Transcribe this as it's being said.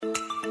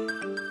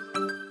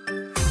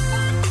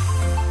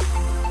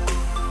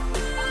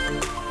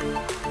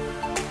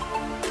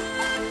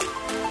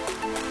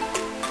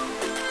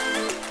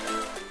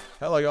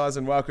Hello guys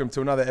and welcome to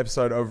another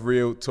episode of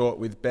Real Talk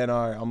with Benno.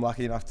 I'm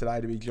lucky enough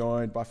today to be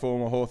joined by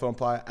former Hawthorn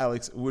player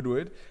Alex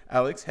Woodward.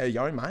 Alex, how you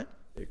going, mate?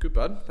 Yeah, good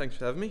bud. Thanks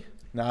for having me.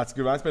 No, it's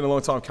good, mate. It's been a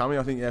long time coming.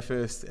 I think our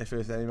first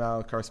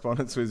email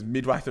correspondence was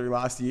midway through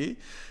last year,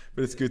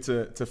 but it's good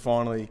to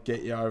finally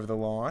get you over the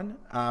line.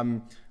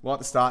 I'd like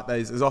to start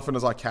these as often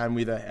as I can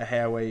with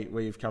how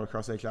we've come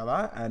across each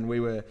other, and we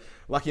were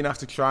lucky enough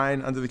to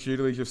train under the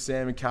tutelage of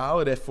Sam and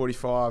Carl at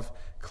F45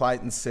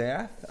 Clayton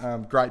South.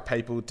 Great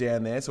people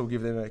down there, so we'll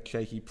give them a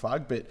cheeky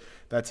plug, but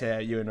that's how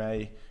you and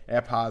me,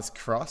 our paths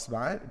crossed,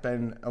 mate.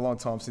 Been a long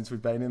time since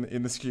we've been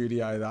in the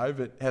studio though,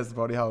 but how's the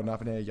body holding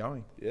up and how are you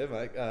going? Yeah,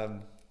 mate.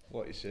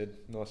 Like you said,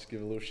 nice to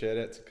give a little shout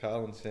out to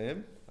Carl and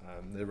Sam.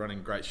 They're running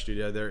a great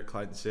studio there at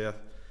Clayton South.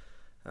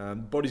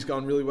 Body's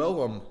going really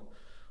well.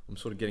 I'm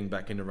sort of getting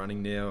back into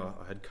running now.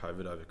 I had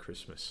COVID over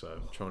Christmas, so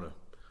I'm trying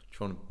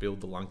to build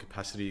the lung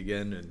capacity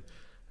again. And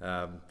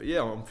but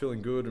yeah, I'm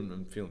feeling good and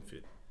I'm feeling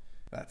fit.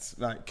 That's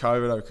like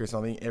COVID over Christmas.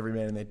 I think every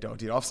man and their dog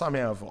did. I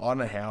don't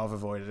know how I've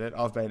avoided it.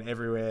 I've been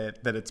everywhere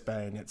that it's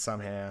been. It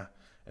somehow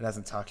it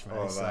hasn't touched me.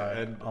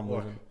 So I'm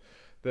living.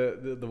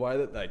 The way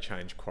that they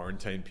changed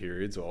quarantine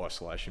periods or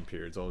isolation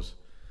periods, I was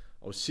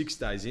 6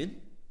 days in,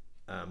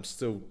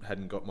 still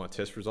hadn't got my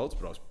test results,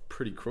 but I was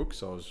pretty crook,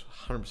 so I was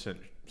 100%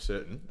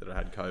 certain that I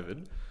had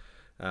COVID,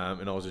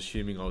 and I was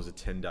assuming I was a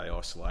 10-day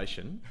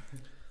isolation.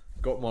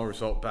 Got my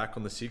result back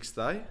on the 6th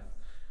day.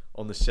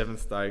 On the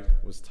 7th day,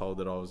 was told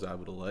that I was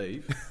able to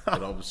leave,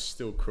 but I was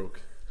still crook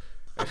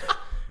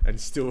and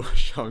still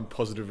showing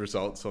positive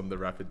results on the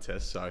rapid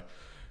test. So.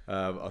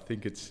 I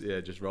think it's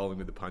just rolling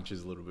with the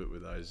punches a little bit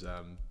with those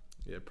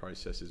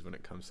processes when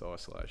it comes to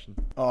isolation.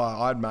 Oh,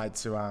 I'd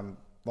mates who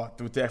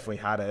they definitely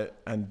had it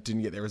and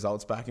didn't get their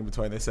results back in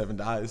between their 7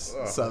 days.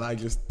 Oh. So they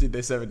just did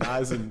their 7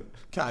 days and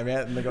came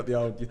out and they got the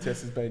old your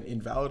test has been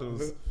invalid. It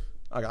was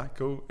okay,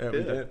 cool. Out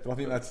we get. But I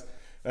think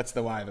that's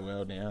the way of the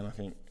world now, and I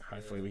think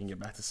hopefully we can get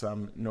back to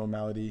some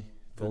normality.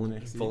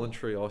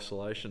 Voluntary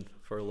isolation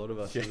for a lot of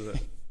us, isn't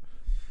it?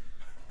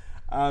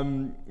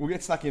 We'll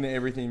get stuck into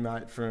everything,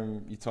 mate,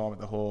 from your time at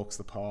the Hawks,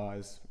 the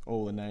Pies,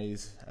 all the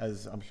knees,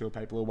 as I'm sure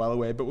people are well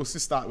aware. But we'll just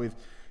start with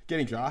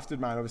getting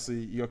drafted, mate. Obviously,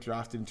 you got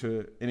drafted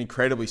into an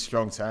incredibly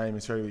strong team,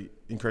 an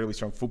incredibly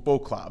strong football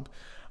club.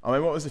 I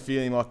mean, what was the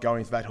feeling like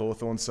going to that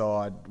Hawthorn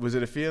side? Was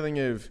it a feeling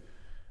of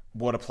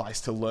what a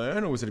place to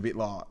learn, or was it a bit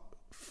like,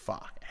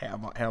 fuck,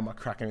 how am I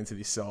cracking into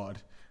this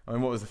side? I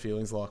mean, what was the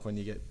feelings like when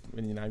your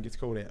name gets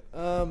called out?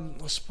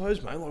 I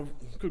suppose, mate,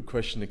 good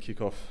question to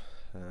kick off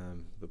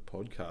the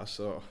podcast.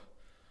 So I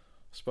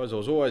suppose I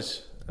was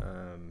always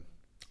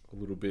a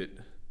little bit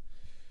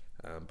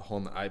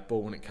behind the eight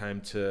ball when it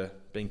came to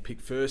being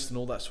picked first and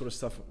all that sort of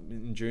stuff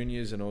in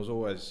juniors, and I was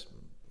always,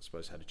 I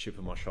suppose, had a chip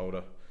on my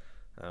shoulder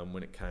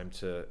when it came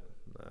to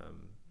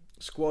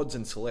squads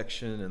and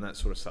selection and that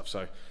sort of stuff.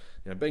 So,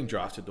 being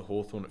drafted to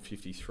Hawthorn at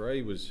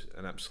 53 was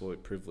an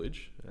absolute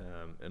privilege,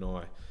 and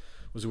I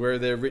was aware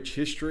of their rich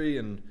history,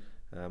 and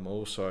I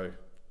also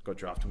got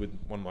drafted with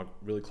one of my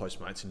really close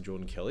mates in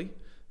Jordan Kelly,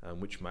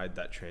 which made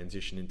that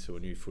transition into a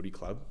new footy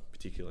club,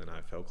 particularly an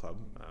AFL club,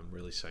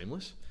 really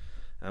seamless.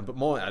 But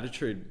my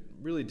attitude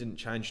really didn't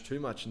change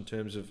too much in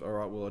terms of, all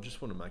right, well, I just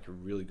want to make a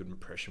really good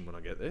impression when I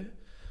get there.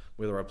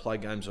 Whether I play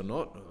games or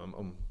not,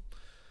 I'm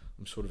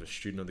sort of a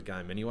student of the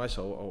game anyway,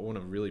 so I want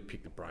to really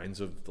pick the brains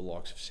of the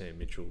likes of Sam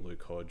Mitchell,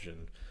 Luke Hodge,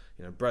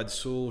 and Brad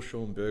Sewell,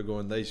 Sean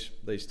Burgoyne,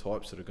 these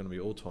types that are going to be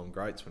all-time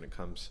greats when it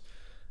comes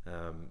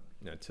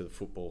to the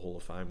Football Hall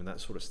of Fame and that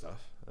sort of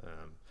stuff.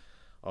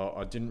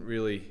 I didn't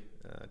really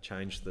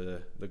change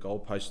the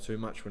goalpost too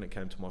much when it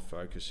came to my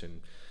focus.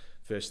 And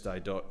first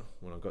day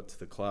when I got to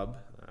the club,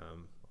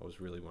 I was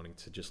really wanting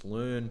to just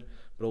learn,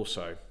 but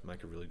also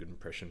make a really good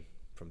impression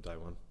from day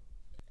one.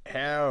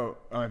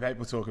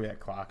 People talk about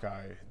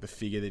Clarko, the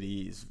figure that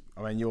he is.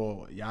 I mean,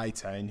 you're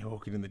 18, you're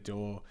walking in the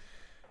door.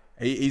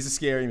 He's a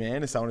scary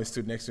man. As someone who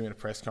stood next to him in a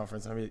press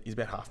conference, I mean, he's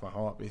about half my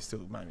height, but he still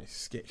made me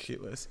scared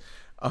shitless.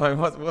 I mean,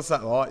 what's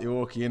that like? You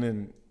walk in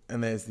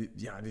and there's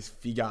this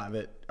figure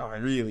that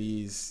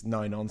really is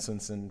no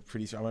nonsense and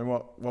pretty strong. I mean,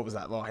 what was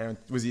that like?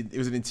 Was it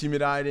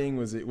intimidating?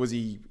 Was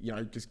he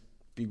just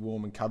big,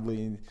 warm and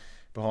cuddly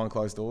behind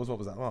closed doors? What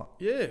was that like?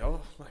 Yeah,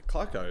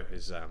 Clarko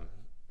is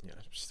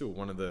still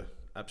one of the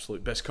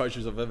absolute best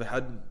coaches I've ever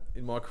had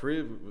in my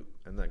career,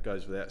 and that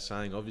goes without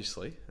saying,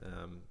 obviously.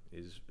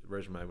 His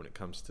resume when it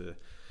comes to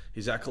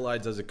his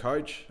accolades as a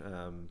coach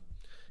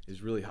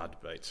is really hard to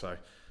beat. So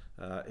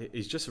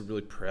he's just a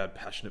really proud,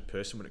 passionate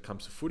person when it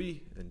comes to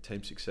footy and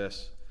team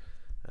success,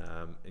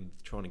 and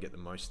trying to get the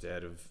most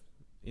out of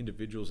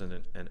individuals and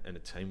a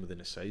team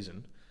within a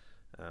season.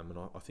 And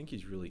I think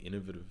he's really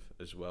innovative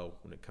as well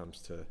when it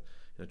comes to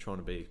trying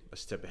to be a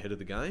step ahead of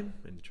the game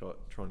and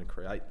trying to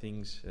create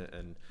things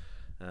and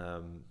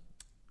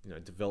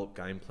develop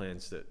game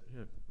plans that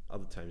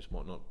other teams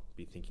might not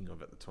be thinking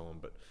of at the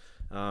time. But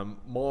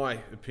my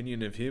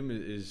opinion of him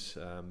is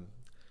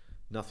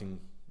not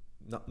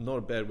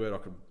a bad word I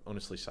could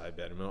honestly say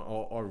about him.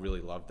 I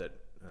really loved that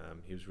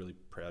he was really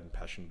proud and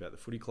passionate about the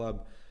footy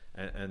club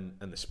and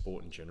the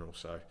sport in general.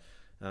 So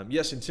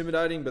Yes,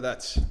 intimidating, but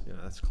that's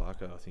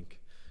Clarko. I think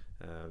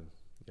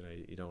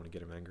you don't want to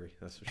get him angry.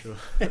 That's for sure.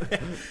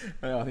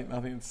 Well, I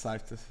think it's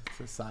safe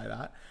to say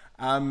that.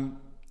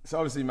 So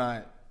obviously,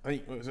 mate, I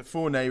think was it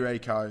 4 knee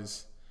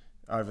recos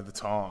over the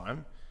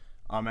time.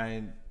 I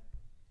mean,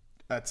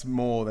 that's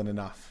more than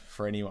enough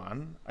for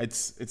anyone.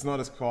 It's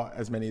not quite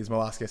as many as my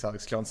last guest,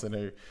 Alex Johnson,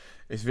 who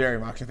is very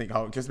much, I think,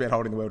 just about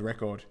holding the world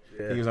record.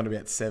 Yeah. He was on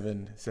about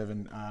seven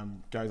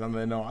goes under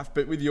the knife.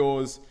 But with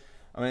yours,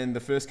 I mean, the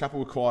first couple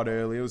were quite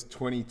early. It was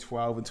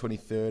 2012 and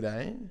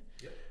 2013.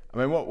 Yeah. I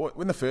mean, what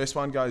when the first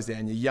one goes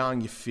down, you're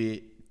young, you're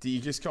fit. Do you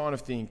just kind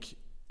of think,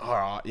 all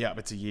right, yeah,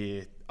 it's a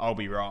year, I'll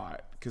be right?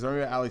 Because I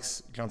remember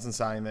Alex Johnson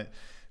saying that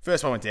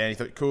first one went down, he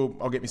thought, cool,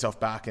 I'll get myself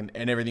back and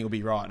everything will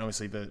be right. And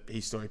obviously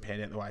his story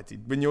panned out the way it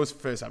did. When yours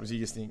first happened, you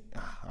just think,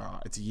 all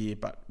right, it's a year,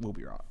 but we'll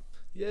be right.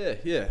 Yeah.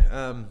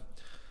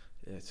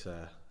 It's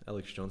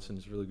Alex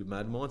Johnson's a really good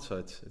mate of mine, so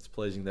it's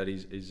pleasing that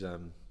he's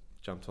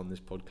jumped on this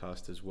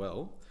podcast as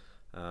well.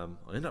 I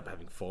ended up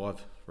having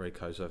 5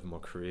 recos over my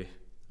career,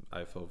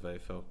 AFL,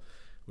 VFL,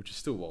 which is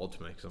still wild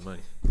to me because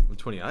I'm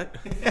 28,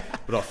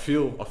 but I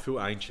feel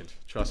ancient.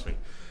 Trust me.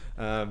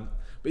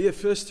 But yeah,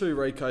 first 2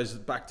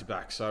 recos back to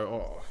back.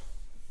 So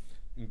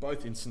in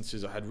both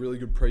instances, I had really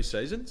good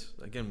pre-seasons.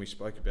 Again, we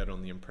spoke about it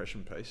on the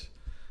impression piece,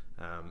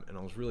 and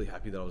I was really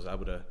happy that I was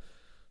able to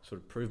sort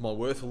of prove my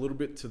worth a little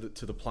bit to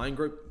the playing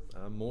group,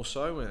 more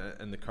so,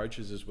 and the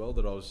coaches as well.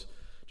 That I was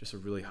just a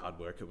really hard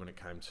worker when it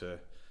came to,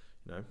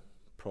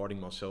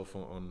 priding myself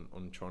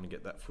on trying to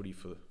get that footy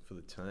for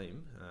the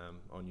team.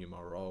 I knew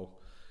my role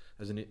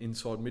as an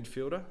inside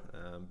midfielder,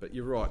 but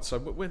you're right. So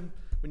when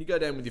you go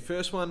down with your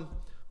first one,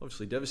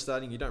 obviously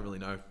devastating. You don't really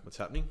know what's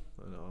happening.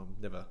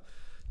 I've never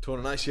torn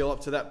an ACL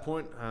up to that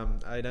point,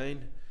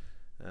 18.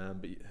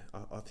 But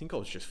I think I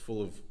was just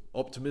full of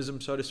optimism,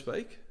 so to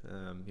speak.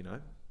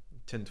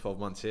 10, 12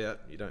 months out,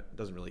 it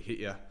doesn't really hit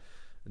you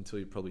until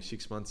you're probably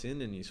 6 months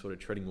in, and you're sort of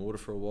treading water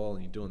for a while,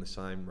 and you're doing the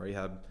same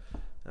rehab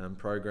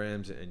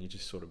programs, and you're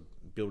just sort of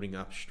building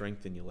up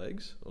strength in your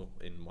legs, or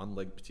in one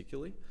leg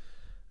particularly.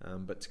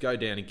 But to go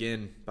down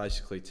again,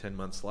 basically 10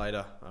 months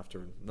later,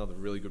 after another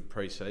really good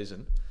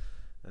pre-season,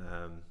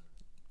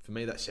 for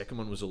me, that second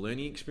one was a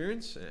learning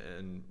experience.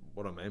 And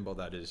what I mean by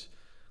that is,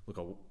 look,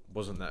 I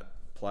wasn't that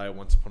player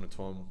once upon a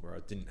time where I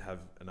didn't have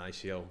an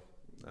ACL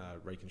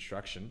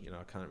reconstruction.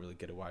 I can't really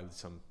get away with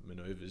some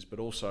manoeuvres, but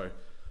also,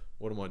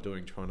 what am I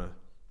doing trying to,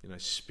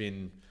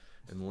 spin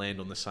and land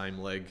on the same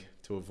leg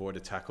to avoid a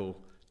tackle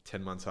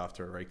 10 months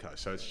after a reco?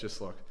 So it's just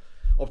like,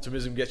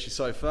 optimism gets you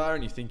so far,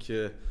 and you think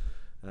you're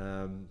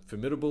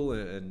formidable,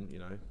 and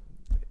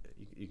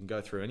you can go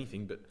through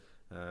anything. But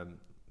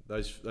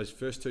those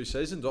first 2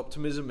 seasons,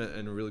 optimism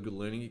and a really good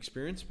learning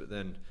experience, but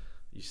then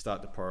you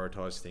start to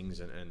prioritise things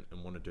and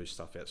want to do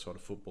stuff outside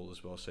of football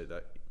as well, so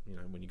that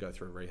when you go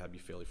through a rehab,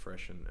 you're fairly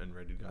fresh and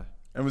ready to go.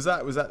 And was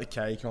that the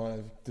key,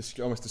 kind of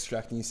almost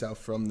distracting yourself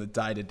from the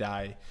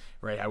day-to-day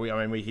rehab?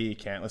 We hear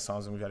countless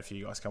times, and we've had a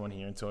few guys come on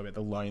here and talk about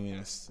the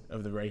loneliness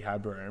of the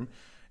rehab room.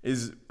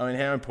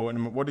 How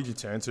important, and what did you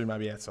turn to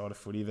maybe outside of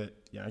footy that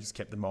just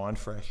kept the mind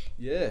fresh?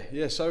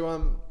 Yeah. So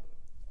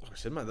like I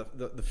said, mate,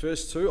 the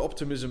first 2,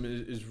 optimism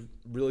is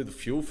really the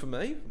fuel for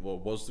me. Well,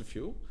 was the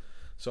fuel.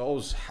 So I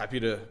was happy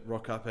to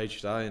rock up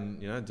each day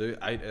and do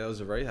 8 hours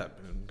of rehab.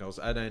 And I was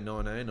 18,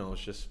 19. I was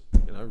just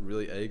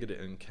really eager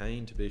and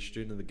keen to be a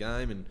student of the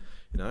game, and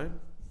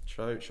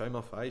show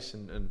my face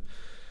and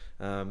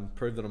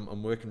prove that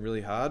I'm working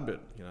really hard.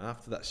 But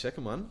after that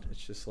second one,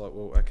 it's just like,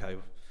 well, okay,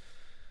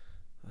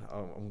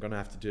 I'm going to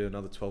have to do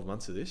another 12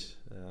 months of this.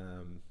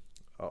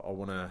 I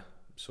want to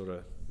sort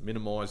of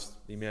minimise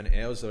the amount of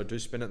hours that I do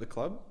spend at the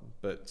club,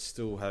 but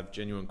still have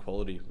genuine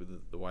quality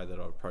with the way that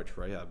I approach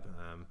rehab,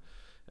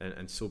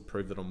 and still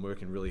prove that I'm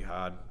working really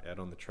hard out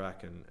on the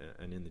track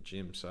and in the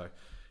gym. So,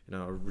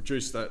 I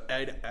reduced that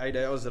 8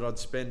 hours that I'd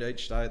spend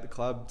each day at the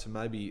club to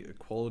maybe a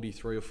quality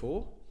 3 or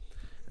 4.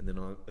 And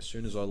then as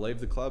soon as I leave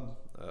the club,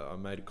 I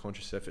made a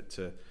conscious effort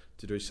to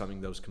do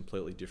something that was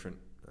completely different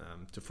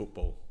to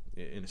football,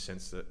 in a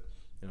sense that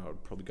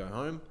I'd probably go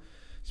home,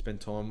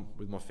 spend time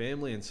with my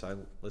family and say,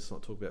 let's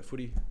not talk about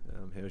footy,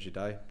 how was your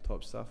day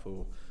type stuff,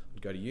 or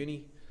I'd go to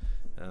uni,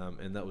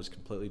 and that was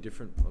completely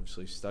different.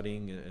 Obviously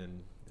studying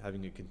and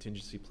having a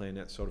contingency plan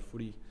outside of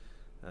footy,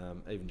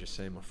 even just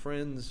seeing my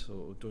friends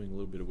or doing a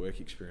little bit of work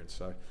experience.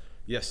 So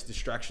yes,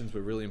 distractions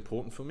were really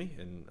important for me,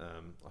 and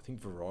I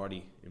think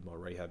variety in my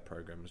rehab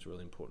program was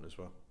really important as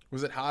well.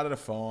 Was it harder to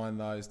find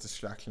those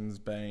distractions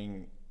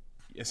being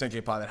essentially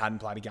a player that hadn't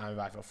played a game of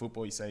AFL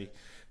football? You see, I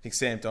think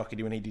Sam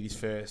Doherty, when he did his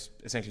first,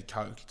 essentially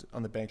coached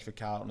on the bench for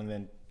Carlton and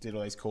then did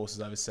all these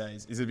courses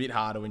overseas. Is it a bit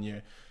harder when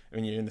you're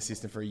in the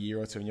system for a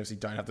year or two and you obviously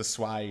don't have the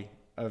sway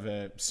of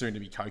a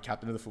soon-to-be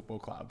co-captain of the football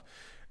club?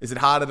 Is it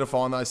harder to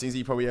find those things? Are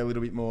you probably a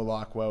little bit more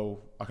like,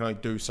 well, I can only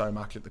do so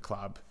much at the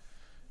club.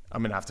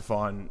 I'm going to have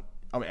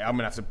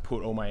to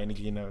put all my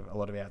energy into a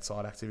lot of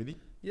outside activity.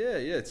 Yeah.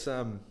 It's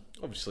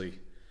obviously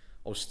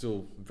I was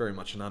still very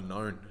much an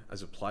unknown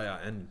as a player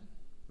and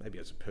maybe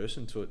as a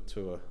person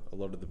to a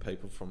lot of the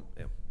people from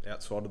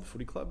outside of the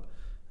footy club.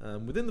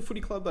 within the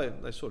footy club,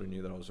 they sort of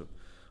knew that I was a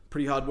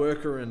pretty hard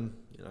worker and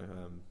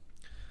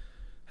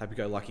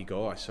happy-go-lucky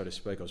guy, so to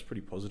speak. I was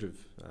pretty positive.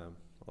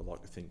 I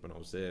like to think when I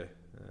was there.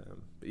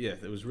 But yeah,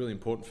 it was really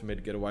important for me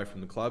to get away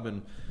from the club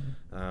and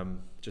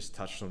just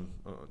touching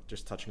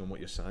on what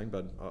you're saying.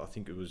 But I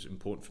think it was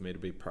important for me to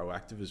be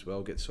proactive as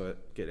well, get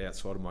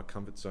outside of my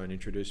comfort zone,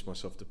 introduce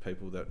myself to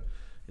people that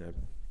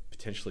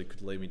potentially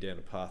could lead me down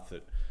a path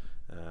that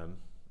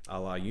a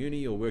la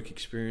uni or work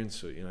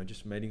experience, or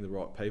just meeting the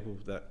right people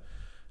that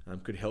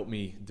could help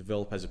me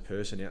develop as a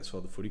person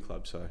outside the footy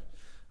club. So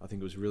I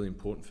think it was really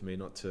important for me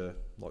not to,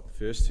 like the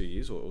first 2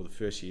 years or the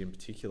first year in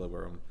particular,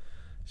 where I'm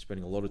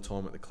spending a lot of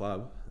time at the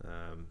club.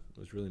 It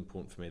was really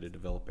important for me to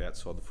develop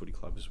outside the footy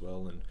club as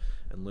well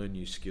and learn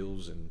new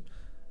skills. And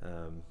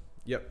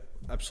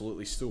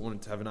absolutely still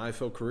wanted to have an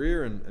AFL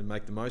career and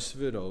make the most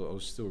of it. I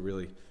was still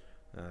really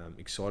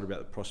excited about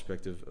the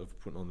prospect of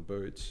putting on the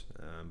boots,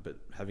 but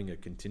having a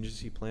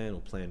contingency plan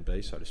or plan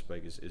B, so to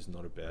speak, is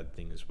not a bad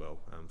thing as well.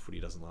 Footy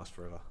doesn't last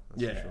forever.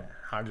 That's for sure.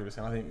 100%.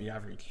 I think the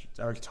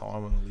average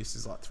time on the list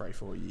is like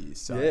 3-4 years.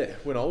 So. Yeah,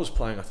 when I was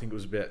playing, I think it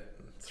was about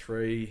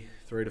 3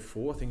 to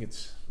 4. I think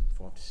it's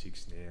 5 to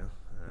 6 now.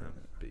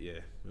 But yeah,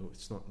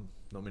 it's not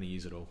many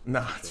years at all.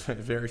 No, it's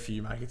very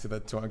few make it to the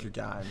 200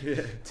 game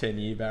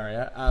 10-year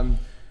barrier.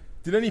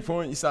 Did at any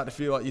point you start to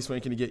feel like you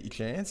weren't going to get your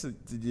chance?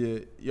 Did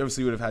you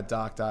obviously would have had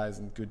dark days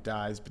and good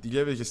days, but did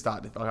you ever just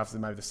start to, like after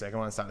maybe the second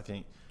one, start to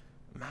think,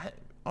 mate,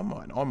 I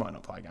might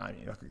not play a game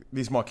here. Like,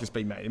 this might just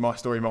be me. My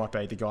story might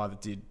be the guy that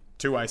did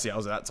 2 ACLs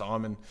at that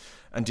time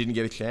and didn't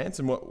get a chance.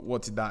 And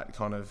what did that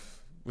kind of,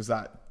 was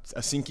that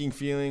a sinking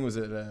feeling? Was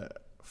it a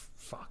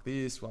fuck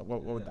this? What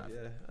would that?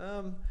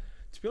 Yeah.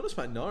 To be honest,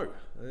 mate, no.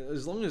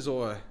 As long as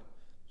I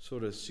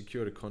sort of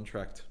secured a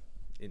contract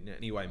in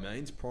any way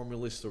means, primary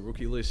list or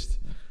rookie list,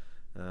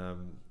 I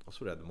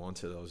sort of had the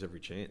mindset that I was every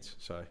chance.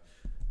 So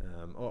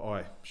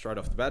I straight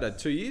off the bat had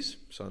 2 years,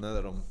 so I know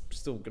that I'm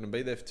still going to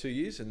be there for 2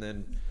 years. And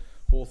then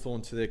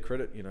Hawthorn, to their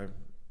credit,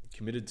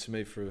 committed to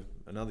me for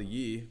another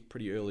year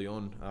pretty early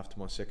on after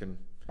my second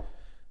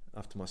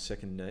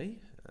knee.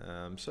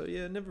 So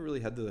yeah, never really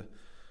had the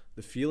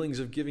feelings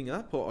of giving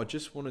up. I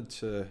just wanted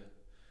to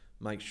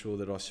make sure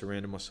that I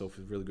surrounded myself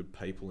with really good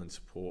people and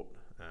support.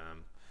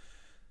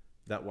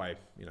 That way,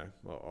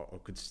 I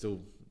could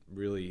still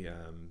really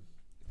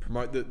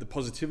promote the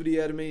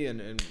positivity out of me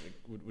and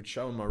would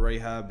show in my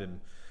rehab. And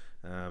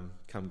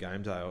come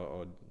game day,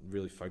 I'd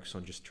really focus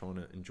on just trying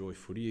to enjoy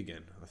footy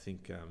again. I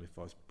think if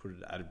I put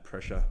it added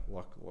pressure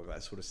like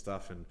that sort of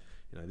stuff, and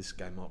this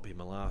game might be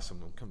my last,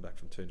 I'm coming back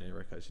from 2 knee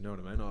recos, you know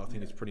what I mean? I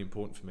think it's pretty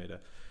important for me to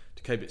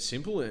keep it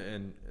simple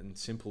and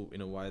simple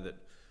in a way that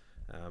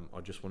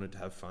I just wanted to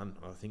have fun.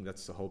 I think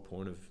that's the whole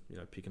point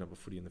of picking up a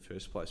footy in the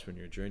first place when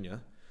you're a junior.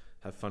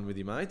 Have fun with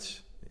your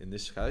mates. In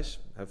this case,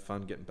 have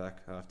fun getting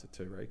back after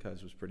 2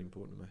 recos was pretty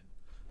important to me.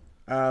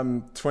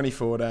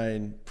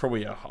 2014,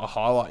 probably a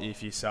highlight year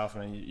for yourself.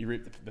 I mean, you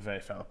ripped the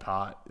VFL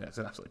apart. It's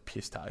an absolute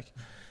piss take.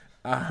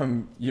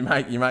 You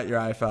make your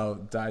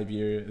AFL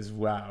debut as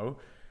well.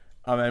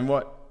 I mean,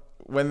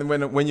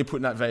 when you're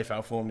putting that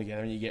VFL form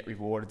together and you get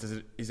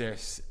rewarded, is there a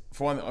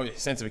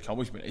sense of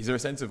accomplishment? Is there a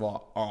sense of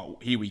like, oh,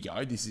 here we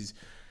go. This is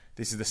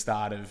the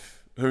start of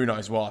who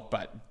knows what.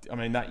 But I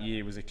mean, that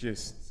year was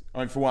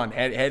for one,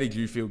 how did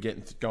you feel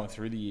going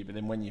through the year? But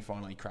then when you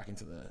finally crack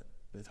into the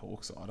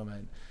Hawk side, I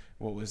mean,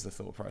 what was the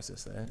thought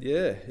process there?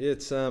 Yeah,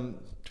 it's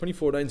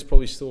 2014 is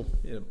probably still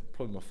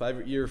probably my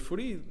favourite year of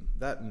footy.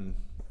 That and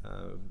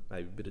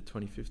maybe a bit of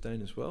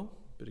 2015 as well.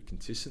 A bit of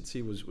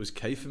consistency was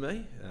key for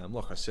me.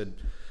 Like I said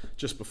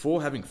just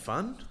before, having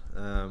fun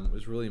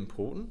was really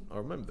important. I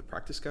remember the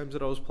practice games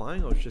that I was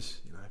playing. I was just,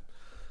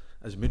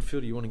 as a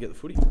midfielder, you want to get the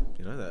footy.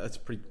 That's a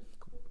pretty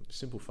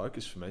simple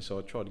focus for me. So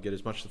I tried to get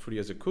as much of the footy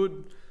as I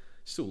could.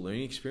 Still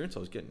learning experience. I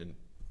was getting in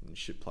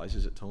shit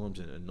places at times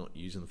and not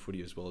using the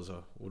footy as well as I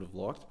would have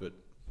liked. But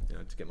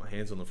to get my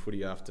hands on the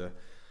footy after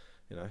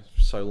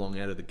so long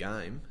out of the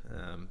game,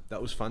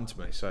 that was fun to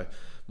me. So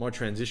my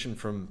transition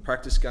from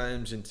practice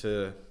games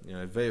into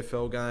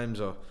VFL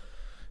games,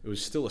 it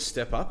was still a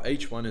step up.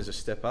 Each one is a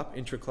step up.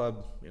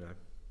 Intra-club,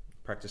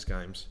 practice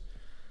games.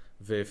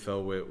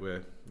 VFL,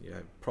 we're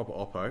proper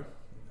oppo,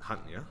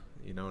 hunting you.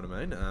 You know what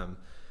I mean?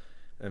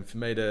 And for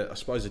me to, I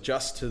suppose,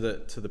 adjust to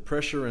the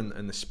pressure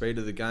and the speed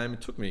of the game,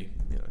 it took me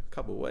a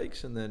couple of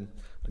weeks, and then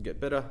I'd get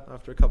better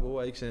after a couple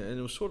of weeks, and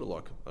it was sort of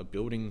like a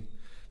building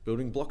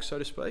block, so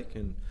to speak.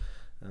 And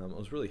I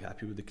was really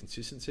happy with the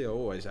consistency. I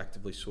always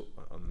actively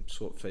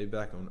sought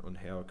feedback on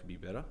how I could be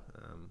better.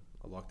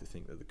 I like to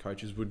think that the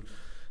coaches would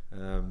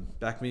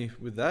back me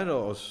with that. I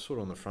was sort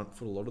of on the front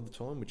foot a lot of the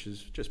time, which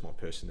is just my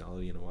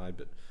personality in a way.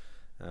 But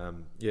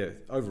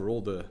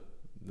overall the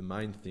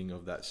main thing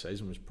of that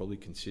season was probably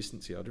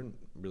consistency. I didn't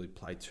really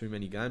play too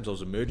many games. I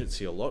was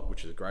emergency a lot,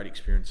 which is a great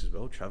experience as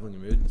well, travelling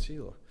emergency.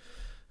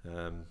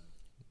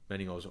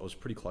 Meaning I was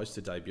pretty close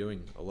to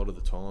debuting a lot of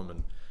the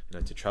time,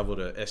 and to travel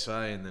to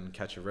SA and then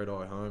catch a red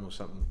eye home or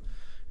something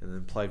and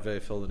then play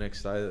VFL the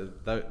next day,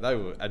 they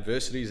were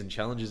adversities and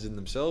challenges in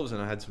themselves,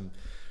 and I had some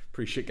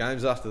pretty shit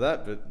games after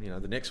that. But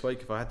the next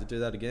week, if I had to do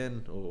that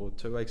again, or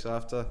 2 weeks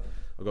after,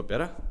 I got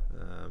better.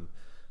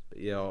 But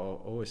yeah, I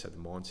always had the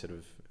mindset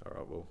of, all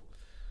right, well,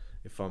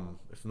 if I'm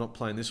not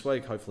playing this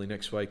week, hopefully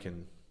next week,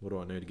 and what do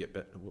I need to get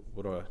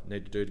what do I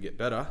need to do to get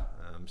better,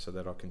 so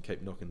that I can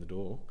keep knocking the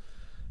door.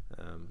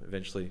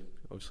 Eventually,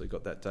 obviously,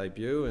 got that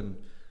debut, and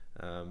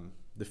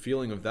the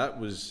feeling of that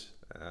was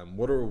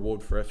what a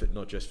reward for effort,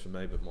 not just for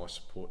me, but my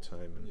support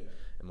team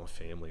and my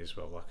family as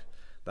well. Like,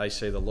 they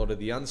see a lot of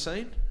the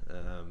unseen,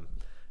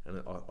 and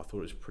I thought it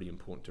was pretty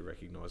important to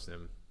recognise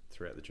them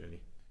throughout the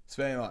journey.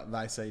 Speaking like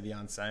they see the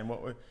unseen,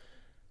 what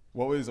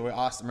was I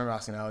remember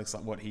asking Alex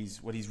like what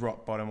his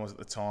rock bottom was at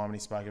the time, and he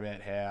spoke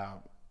about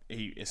how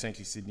he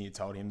essentially Sydney had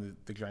told him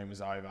the dream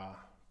was over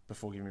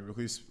before giving him a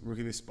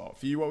rookie list spot.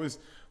 For you, what was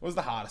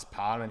the hardest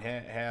part, and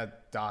how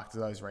dark do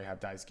those rehab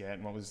days get,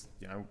 and what was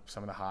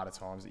some of the harder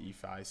times that you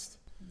faced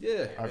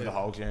over the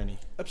whole journey?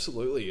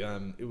 Absolutely.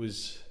 It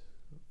was,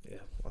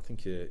 I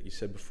think you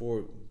said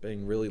before,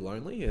 being really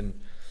lonely. And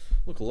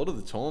look, a lot of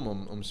the time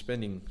I'm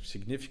spending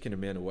significant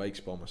amount of weeks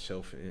by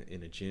myself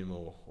in a gym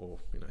or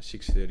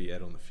 6:30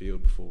 out on the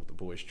field before the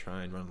boys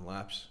train, running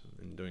laps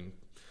and doing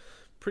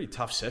pretty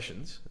tough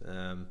sessions.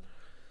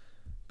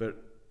 But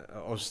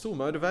I was still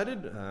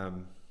motivated.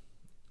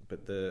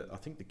 But I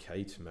think the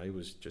key to me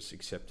was just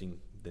accepting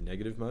the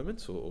negative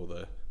moments or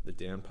the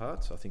down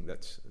parts. I think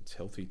it's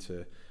healthy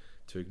to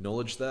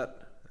acknowledge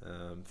that,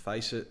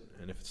 face it,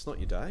 and if it's not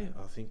your day,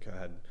 I think I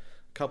had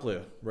a couple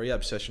of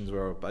rehab sessions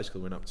where I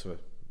basically went up to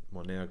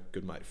my now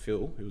good mate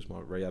Phil, who was my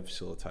rehab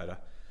facilitator.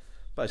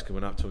 Basically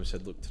went up to him and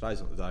said, look,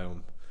 today's not the day.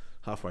 I'm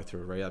halfway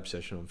through a rehab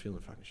session, I'm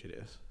feeling fucking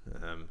shit ass,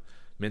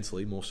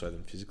 mentally more so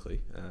than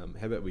physically.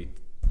 How about we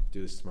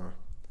do this tomorrow?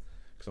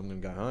 Because I'm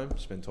going to go home,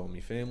 spend time with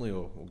my family,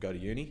 or go to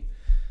uni,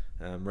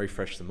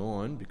 refresh the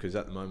mind, because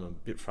at the moment I'm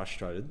a bit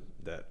frustrated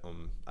that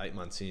I'm 8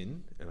 months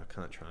in and I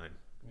can't train.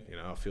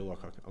 I feel like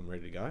I'm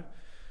ready to go,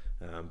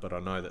 but I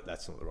know that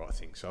that's not the right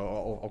thing. So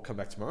I'll come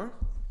back tomorrow,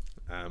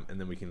 and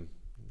then we can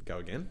go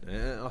again.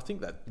 And I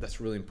think that's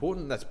really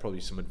important. That's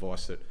probably some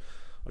advice that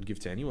I'd give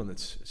to anyone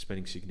that's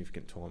spending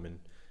significant time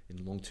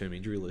in long-term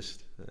injury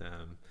list.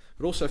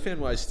 But also found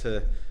ways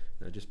to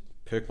just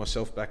perk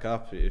myself back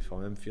up if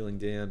I am feeling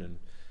down,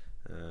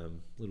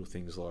 and little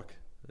things like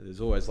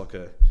there's always like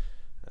an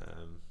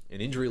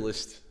injury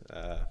list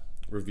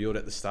revealed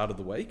at the start of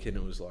the week, and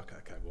it was like,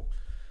 okay, well,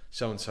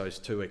 so-and-so's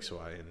 2 weeks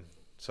away and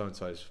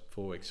so-and-so's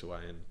 4 weeks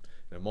away,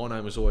 and my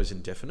name was always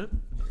indefinite,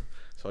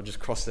 so I just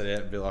crossed that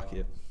out and be like,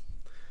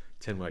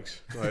 10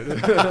 weeks.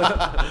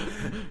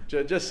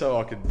 Just so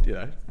I could,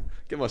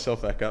 get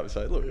myself back up and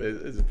say, look,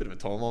 there's a bit of a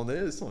timeline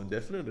there, it's not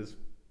indefinite, it's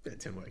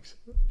 10 weeks,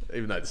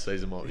 even though the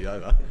season might be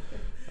over.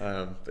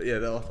 But yeah,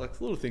 like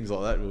little things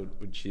like that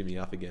would cheer me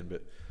up again.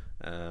 But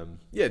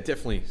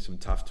definitely some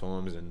tough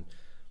times and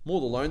more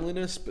the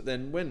loneliness. But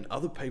then when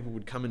other people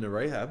would come into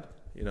rehab,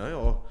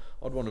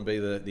 I'd want to be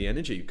the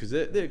energy, because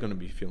they're going to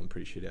be feeling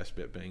pretty shit ass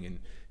about being in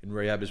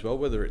rehab as well,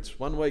 whether it's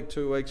 1 week,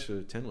 2 weeks,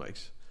 or 10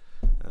 weeks.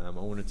 I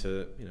wanted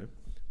to,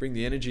 bring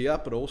the energy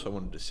up, but also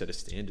wanted to set a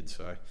standard.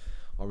 So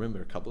I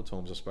remember a couple of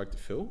times I spoke to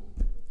Phil,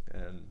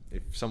 and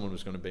if someone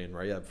was going to be in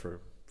rehab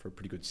for a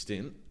pretty good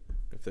stint,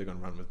 if they're going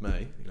to run with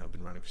me, I've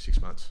been running for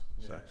 6 months.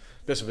 So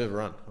best I've ever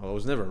run. I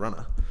was never a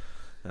runner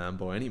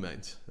by any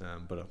means,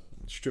 but I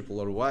stripped a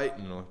lot of weight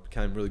and I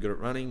became really good at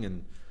running.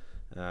 And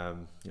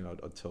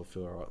I'd tell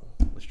Phil, all right,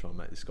 let's try and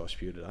make this guy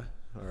spew today.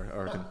 I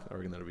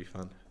reckon that'll be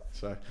fun.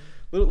 So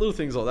little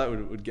things like that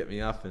would get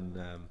me up. And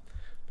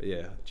but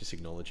yeah, just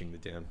acknowledging the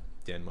down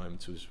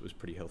moments was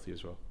pretty healthy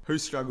as well. Who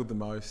struggled the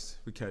most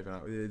with keeping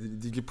up with you?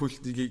 Did you push?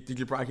 Did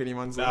you break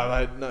anyone's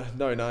leg? No, mate,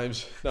 no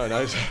names. But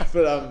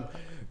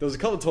there was a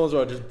couple of times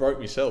where I just broke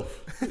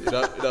myself. You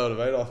know what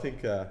I mean? I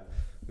think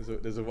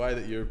there's a way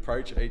that you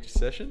approach each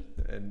session,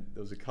 and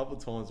there was a couple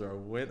of times where I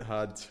went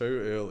hard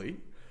too early,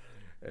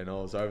 and I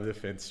was over the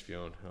fence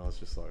spewing. And I was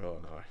just like, oh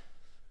no,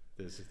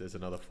 there's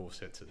another 4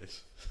 sets of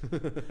this.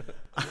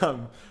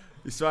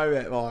 You spoke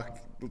about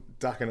like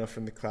ducking off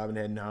from the club and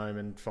heading home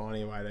and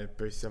finding a way to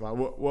boost yourself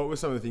up. What were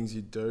some of the things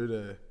you'd do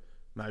to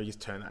maybe just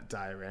turn that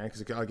day around?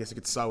 Because I guess it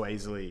could so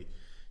easily,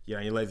 you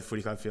leave the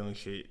footy club feeling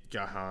shit,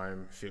 go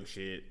home, feel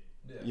shit.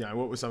 Yeah.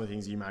 What were some of the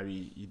things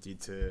you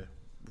did to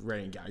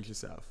re-engage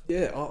yourself?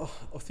 Yeah,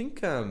 I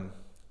think,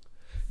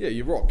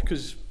 you're right,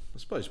 because I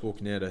suppose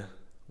walking out a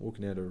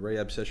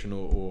rehab session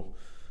or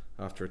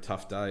after a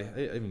tough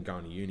day, even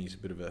going to uni is a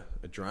bit of a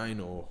drain,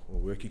 or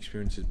work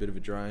experience is a bit of a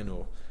drain,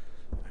 or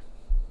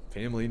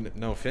family,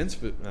 no offence,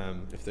 but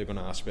if they're going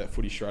to ask about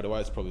footy straight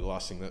away, it's probably the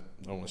last thing that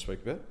I want to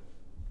speak about.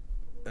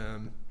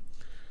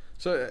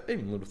 So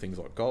even little things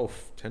like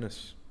golf,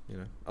 tennis,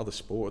 other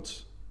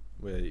sports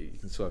where you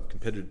can sort of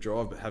competitive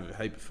drive but have a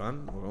heap of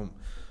fun. Well,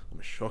 I'm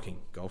a shocking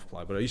golf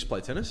player, but I used to play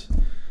tennis,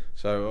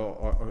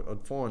 so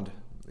I'd find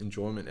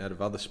enjoyment out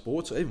of other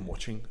sports, even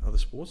watching other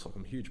sports. Like,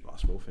 I'm a huge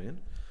basketball fan.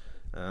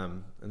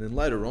 And then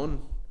later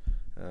on,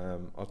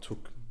 I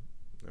took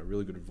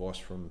really good advice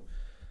from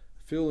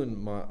Phil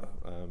and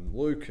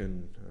Luke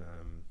and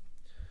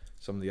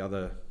some of the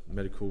other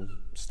medical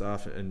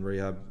staff and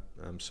rehab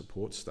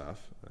support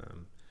staff,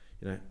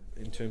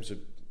 in terms of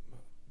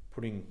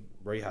putting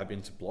rehab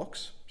into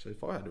blocks. So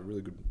if I had a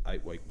really good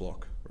 8-week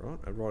block,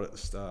 right at the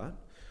start,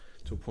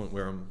 to a point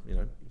where I'm,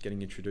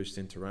 getting introduced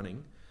into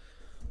running,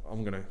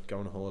 I'm going to go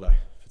on a holiday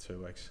for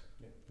 2 weeks.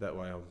 Yeah. That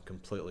way I'm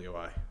completely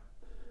away.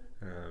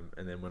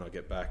 And then when I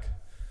get back,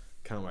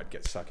 can't wait to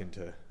get stuck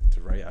into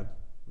rehab.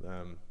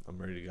 I'm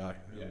ready to go.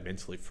 Yeah. I'm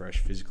mentally fresh,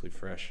 physically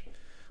fresh.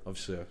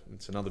 Obviously,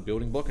 it's another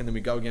building block, and then we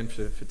go again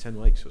for 10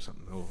 weeks or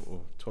something,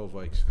 or 12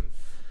 weeks, and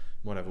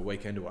might have a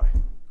weekend away.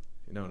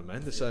 You know what I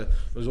mean? So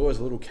there's always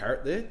a little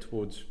carrot there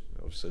towards,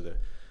 obviously,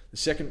 the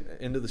second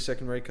end of the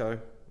second reco.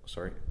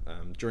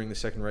 During the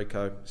second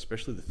reco,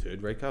 especially the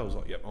third reco, I was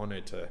like, I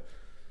need to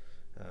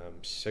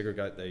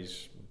segregate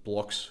these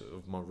blocks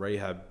of my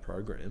rehab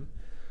program.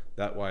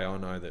 That way I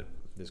know that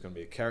there's going to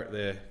be a carrot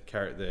there,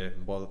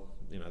 and by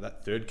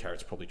that third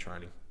carrot's probably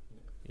training.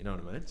 You know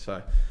what I mean?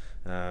 So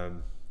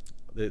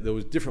there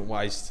was different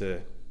ways to,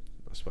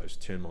 I suppose,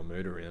 turn my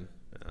mood around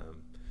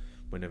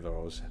whenever I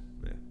was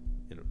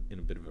in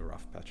a bit of a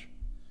rough patch.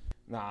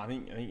 No, I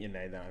think you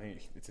need that. I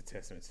think it's a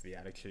testament to the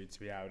attitude to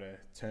be able to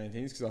turn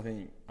things, because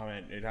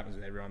it happens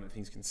with everyone that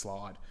things can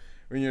slide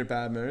when you're in a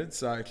bad mood.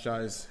 So it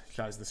shows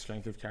the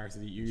strength of character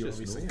that you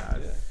obviously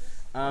had.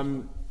 Yeah.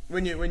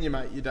 When you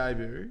make your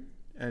debut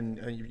and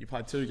you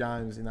played 2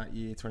 games in that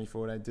year,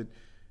 2014,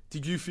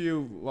 did you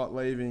feel like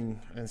leaving,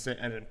 and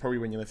probably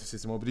when you left the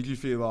system, but did you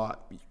feel like,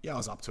 I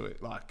was up to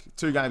it? Like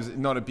 2 games,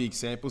 not a big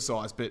sample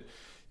size, but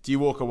do you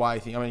walk away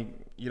thinking,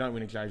 you don't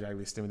win a JJ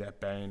listing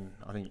without being,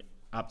 I think,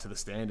 up to the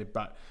standard,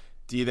 but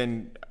do you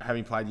then,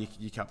 having played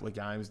your couple of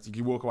games, did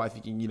you walk away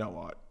thinking, you know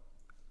what,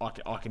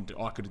 I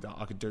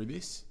could do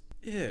this?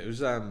 Yeah, it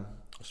was. I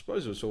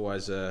suppose it was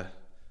always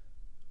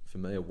for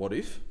me a what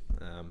if.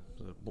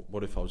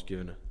 What if I was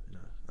given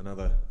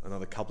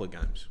another couple of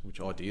games,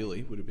 which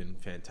ideally would have been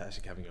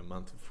fantastic, having a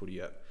month of footy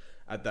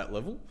at that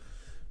level.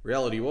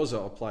 Reality was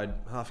I played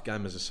half a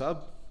game as a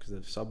sub, because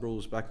the sub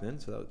rules back then,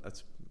 so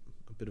that's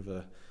a bit of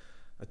a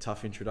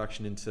tough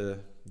introduction into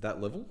that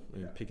level,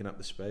 picking up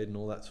the speed and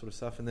all that sort of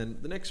stuff. And then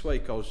the next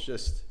week I was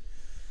just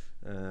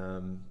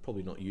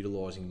probably not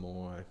utilising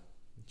my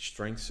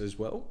strengths as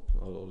well.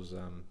 I was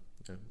a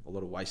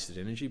lot of wasted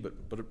energy,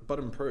 but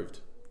improved.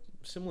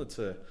 Similar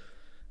to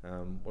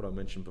what I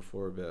mentioned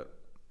before about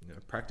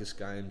practice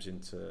games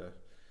into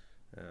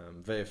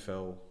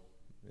VFL,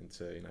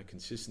 into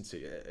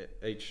consistency.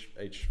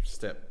 Each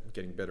step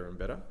getting better and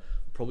better.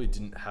 Probably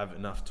didn't have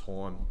enough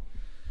time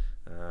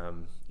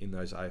in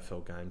those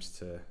AFL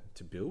games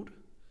to build,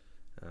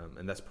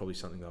 and that's probably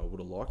something that I would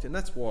have liked, and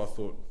that's why I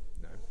thought,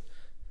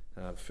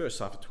 first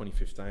half of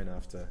 2015,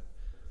 after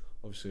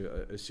obviously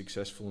a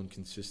successful and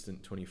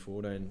consistent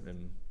 2014,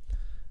 and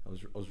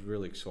I was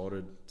really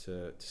excited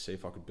to see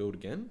if I could build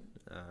again.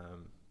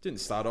 Didn't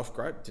start off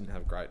great, didn't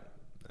have a great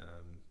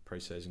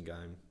pre-season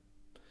game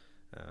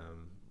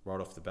right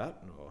off the bat,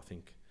 and I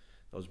think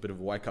that was a bit of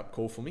a wake-up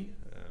call for me,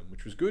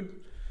 which was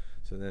good.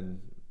 So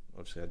then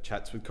obviously I had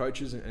chats with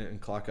coaches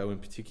and Clarko in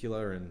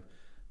particular, and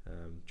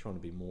trying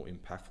to be more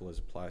impactful as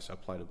a player. So I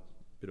played a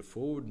bit of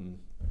forward, and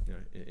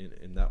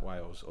in that way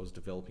I was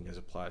developing as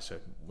a player. So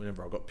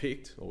whenever I got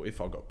picked, or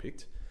if I got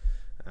picked,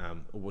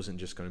 it wasn't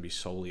just going to be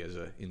solely as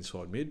an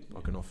inside mid.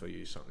 I can offer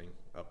you something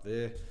up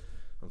there.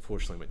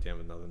 Unfortunately went down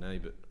with another knee,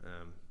 but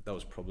that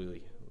was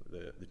probably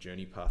the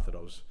journey path that I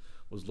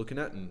was looking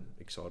at and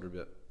excited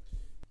about.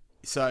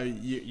 So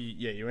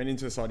you went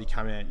into the side, you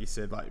come out, you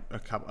said like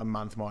a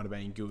month might have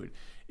been good.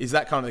 Is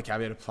that kind of the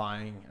caveat of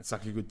playing at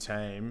such a good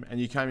team?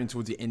 And you came in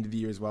towards the end of the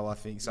year as well, I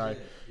think. So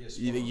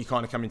you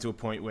kind of come into a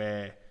point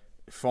where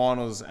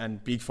finals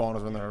and big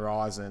finals are on the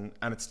horizon,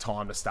 and it's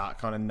time to start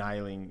kind of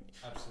nailing.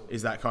 Absolutely.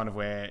 Is that kind of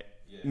where,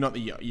 not that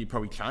you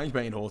probably changed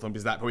being at Hawthorn, but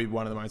is that probably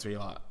one of the moments where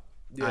you're like,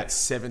 at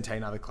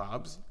 17 other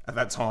clubs, at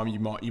that time you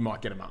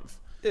might get a month?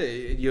 Yeah,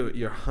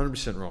 you're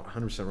 100% right,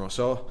 100% right.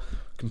 So I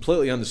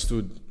completely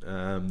understood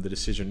the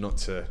decision not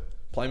to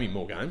play me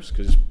more games,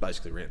 because it's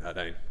basically round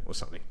 18 or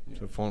something. Yeah.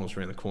 So finals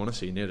around the corner,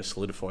 so you need to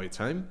solidify your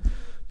team,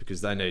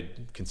 because they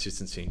need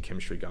consistency and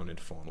chemistry going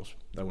into finals.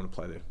 They want to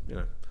play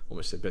their,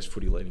 almost their best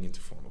footy leading into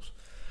finals.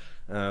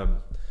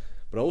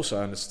 But I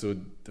also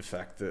understood the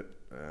fact that,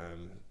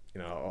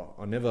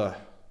 I never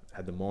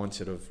had the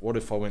mindset of what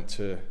if I went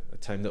to a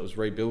team that was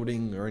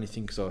rebuilding or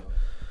anything, because I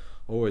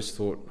always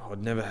thought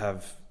I'd never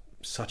have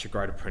such a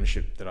great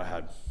apprenticeship that I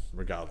had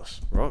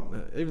regardless, right?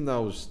 Even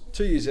though I was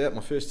 2 years out,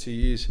 my first 2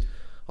 years,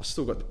 I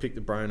still got to pick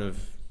the brain of,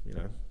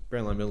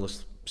 Brownlow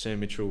medalist Sam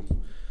Mitchell,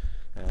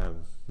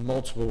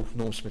 multiple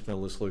Norm Smith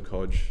medalist Luke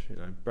Hodge,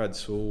 Brad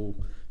Sewell,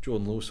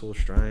 Jordan Lewis,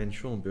 All-Australian,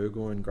 Sean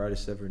Burgoyne,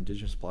 greatest ever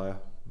Indigenous player,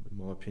 in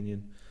my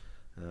opinion.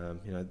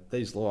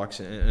 These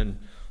likes, and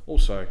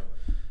also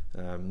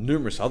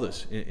numerous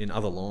others in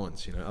other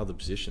lines, other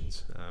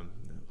positions.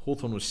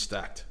 Hawthorn was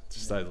stacked, to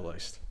say the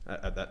least,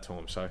 at that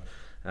time. So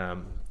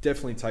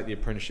definitely take the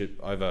apprenticeship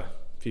over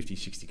 50,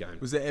 60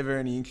 games. Was there ever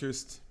any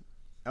interest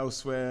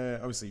elsewhere?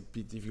 Obviously a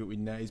bit difficult with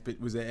knees, but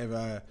was there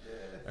ever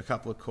a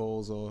couple of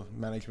calls or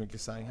management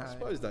just saying, hey? I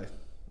suppose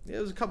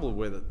there was a couple of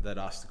where that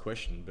asked the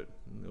question, but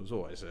there was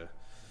always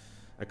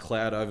a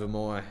cloud over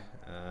my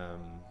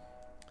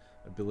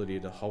ability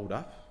to hold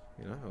up.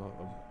 You know,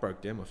 I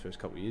broke down my first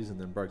couple of years and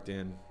then broke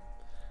down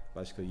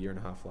basically a year and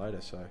a half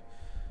later. So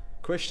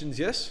questions,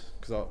 yes,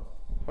 because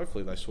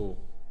hopefully they saw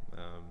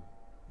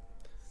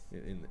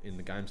in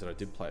the games that I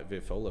did play at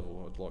VFL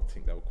level, I'd like to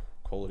think they were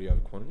quality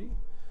over quantity.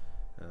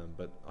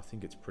 But I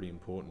think it's pretty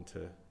important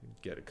to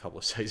get a couple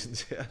of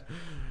seasons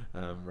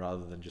out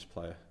rather than just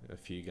play a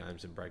few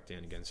games and break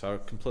down again. So I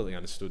completely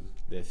understood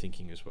their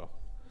thinking as well.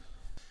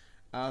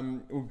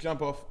 We'll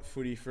jump off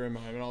footy for a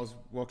moment. I was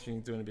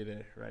doing a bit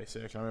of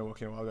research. I remember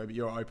walking a while ago, but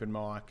you're open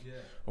mic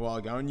a while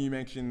ago, and you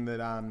mentioned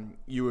that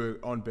you were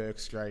on Burke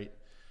Street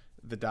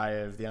the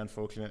day of the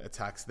unfortunate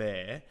attacks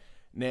there.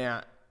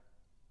 Now,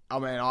 I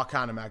mean, I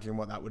can't imagine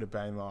what that would have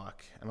been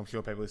like, and I'm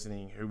sure people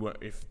listening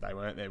if they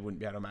weren't there, wouldn't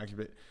be able to imagine.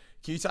 But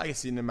can you take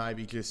us into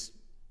maybe just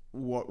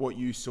what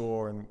you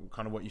saw and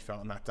kind of what you felt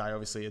on that day?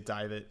 Obviously, a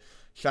day that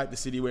shaped the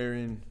city we're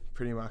in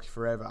pretty much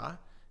forever.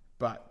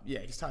 But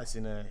yeah, just take us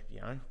into,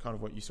 kind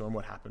of what you saw and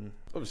what happened.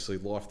 Obviously,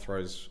 life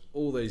throws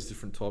all these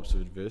different types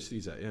of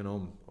adversities at you, and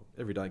I'm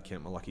every day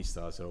count my lucky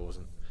stars that I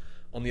wasn't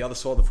on the other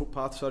side of the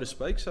footpath, so to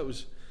speak. So it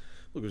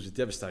was a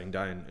devastating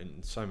day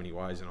in so many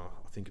ways, and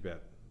I think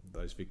about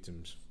those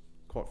victims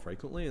quite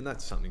frequently, and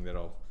that's something that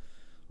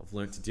I've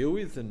learnt to deal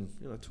with, and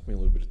it took me a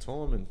little bit of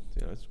time, and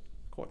it's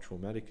quite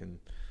traumatic, and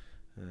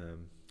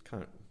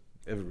can't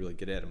ever really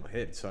get out of my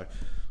head. So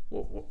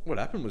what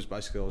happened was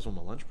basically I was on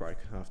my lunch break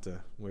after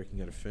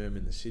working at a firm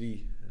in the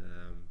city,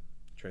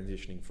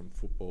 transitioning from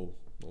football.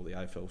 Or the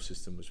AFL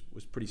system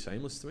was pretty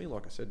seamless to me.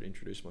 Like I said,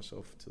 introduced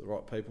myself to the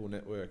right people,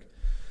 network,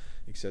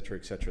 etc.,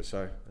 etc.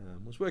 So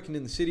was working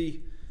in the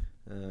city,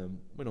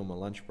 went on my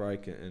lunch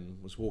break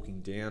and was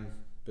walking down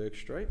Burke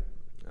Street,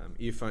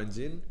 earphones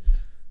in.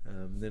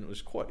 Then it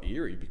was quite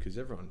eerie because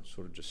everyone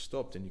sort of just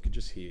stopped and you could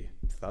just hear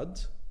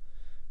thuds.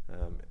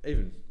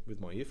 Even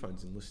with my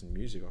earphones and listening to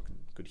music, I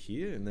could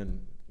hear, and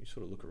then you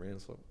sort of look around,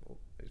 it's like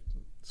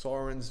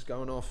sirens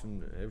going off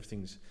and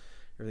everything's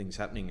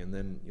happening, and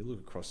then you look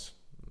across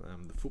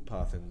the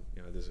footpath, and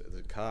there's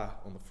a car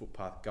on the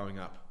footpath going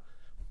up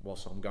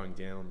whilst I'm going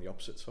down on the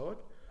opposite side,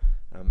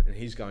 and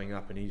he's going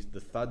up, and the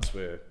thuds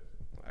were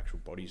actual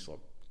bodies like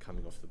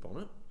coming off the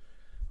bonnet.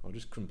 I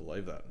just couldn't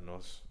believe that, and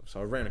so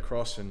I ran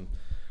across and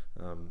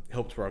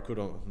helped where I could.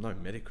 I'm no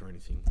medic or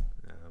anything,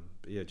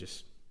 but yeah,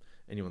 just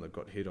anyone that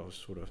got hit, I was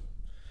sort of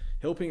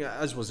helping,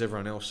 as was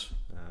everyone else,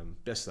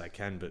 best they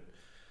can. But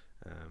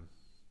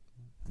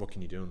what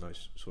can you do in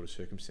those sort of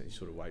circumstances? You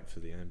sort of wait for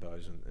the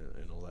ambos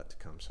and all that to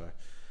come. So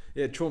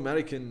yeah,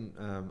 traumatic. And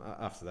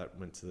after that,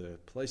 went to the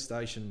police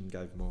station,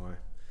 gave my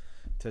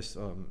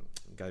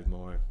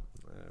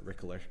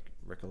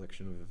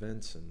recollection of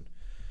events, and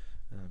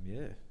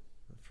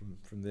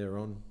from there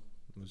on,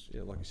 was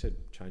like I said,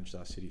 changed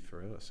our city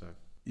forever. So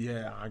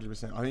yeah,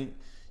 100%. I think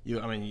you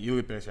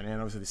look at Burke now,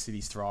 and obviously the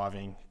city's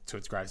thriving to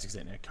its greatest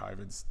extent now.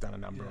 COVID's done a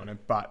number on it,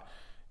 but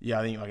yeah,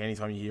 I think like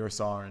anytime you hear a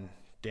siren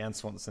down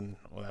Swanson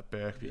or that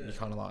Burke, you're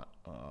kind of like,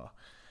 oh.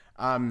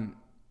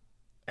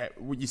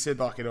 You said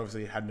like it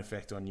obviously had an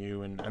effect on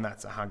you, and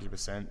that's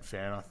 100%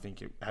 fair, and I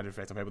think it had an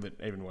effect on people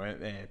that even weren't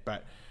there.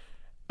 But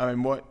I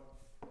mean, what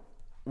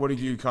did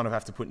you kind of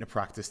have to put into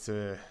practice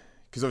to?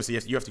 Because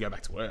obviously you have to go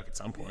back to work at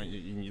some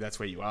point. That's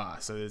where you are,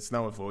 so there's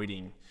no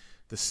avoiding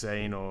the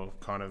scene or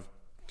kind of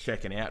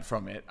checking out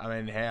from it. I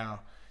mean,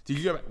 how did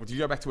you go back? Did you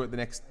go back to work the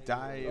next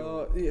day?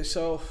 Yeah,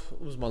 so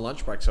it was my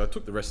lunch break, so I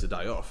took the rest of the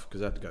day off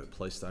because I had to go to the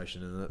police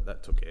station, and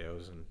that took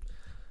hours.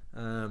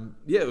 And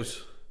it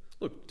was.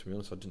 Look, to be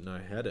honest, I didn't know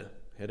how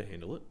to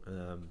handle it.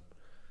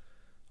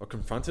 I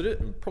confronted it,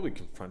 and probably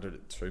confronted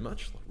it too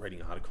much, like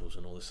reading articles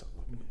and all this stuff.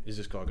 Like, is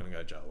this guy going to go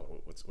to jail?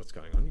 Like, what's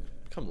going on? You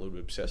become a little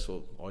bit obsessed,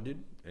 or I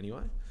did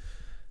anyway.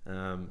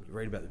 You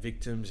read about the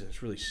victims, and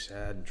it's really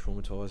sad and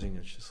traumatising.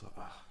 It's just like,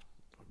 I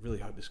really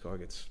hope this guy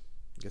gets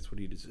what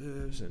he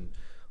deserves, and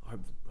I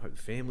hope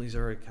the families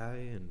are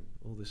okay, and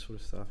all this sort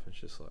of stuff.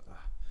 It's just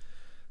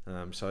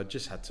like, so I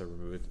just had to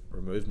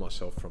remove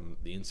myself from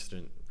the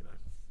incident,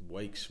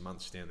 weeks,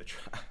 months down the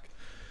track,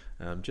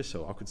 just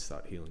so I could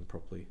start healing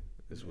properly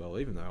as well.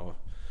 Even though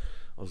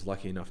I was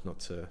lucky enough not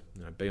to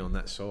be on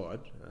that side,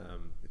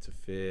 it's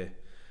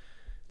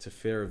a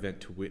fair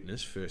event to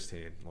witness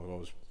firsthand. Like I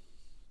was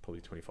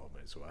probably 25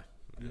 minutes away.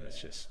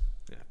 It's just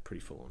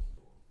pretty full on.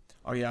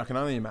 Oh yeah, I can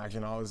only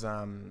imagine. I was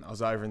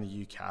over in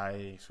the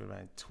UK sort of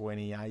in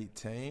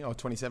 2018 or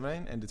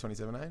 2017, end of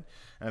 2017, and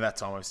at that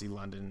time obviously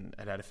London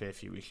had a fair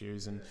few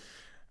issues, and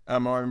I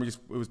remember it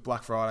was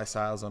Black Friday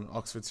sales on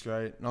Oxford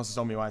Street, and I was just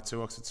on my way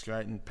to Oxford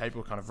Street, and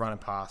people were kind of running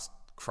past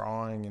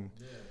crying, and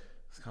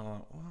it's kind of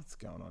like, what's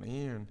going on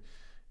here? And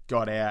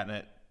got out,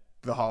 and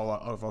the whole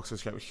of Oxford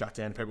Street was shut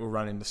down. People were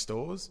running into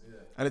stores,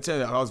 and it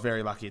turned out I was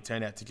very lucky. It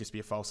turned out to just be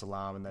a false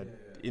alarm, and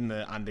in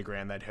the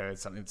underground they'd heard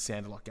something that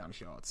sounded like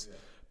gunshots,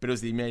 but it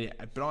was the immediate.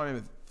 But I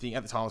remember thinking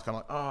at the time I was kind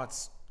of like, oh,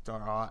 it's all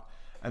right,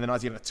 and then I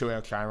was getting a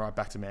 2-hour train ride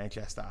back to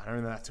Manchester. I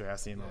remember that 2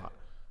 hours thinking like,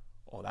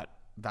 oh,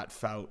 that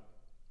felt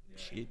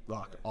shit.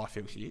 Like I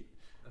feel shit.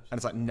 and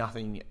it's like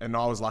nothing. And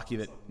I was lucky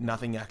that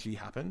nothing actually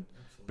happened.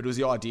 But it was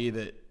the idea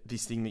that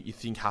this thing that you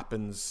think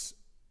happens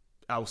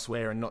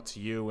elsewhere and not to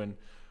you. And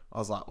I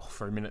was like,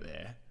 for a minute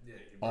there,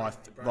 I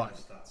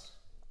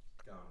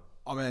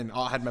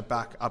had my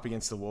back up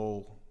against the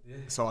wall,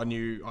 so I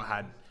knew I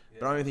had.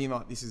 But I don't think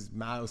like this is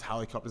mad. It was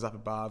helicopters up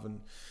above,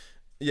 and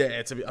I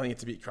think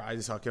it's a bit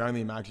crazy. So I can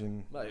only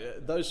imagine.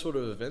 Mate, those sort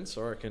of events,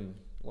 I reckon,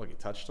 like you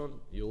touched on,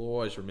 you'll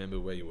always remember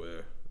where you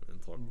were and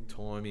like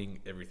timing,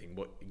 everything,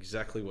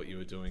 exactly what you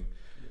were doing.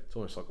 It's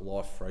almost like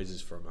life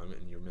phrases for a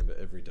moment, and you remember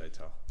every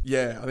detail.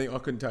 Yeah, I think I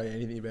couldn't tell you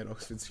anything about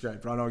Oxford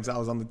Street, but I know exactly. I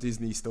was on the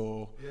Disney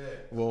store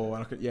wall,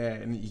 and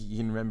and you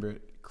can remember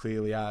it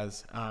clearly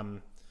as.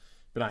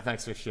 But no,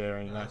 thanks for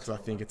sharing that, because I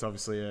think it's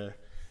obviously an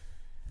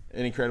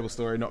incredible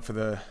story, not for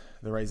the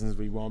reasons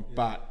we want,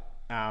 but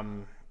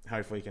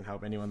hopefully it can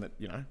help anyone that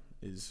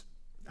is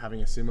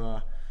having a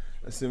similar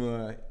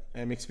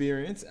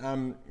experience.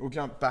 We'll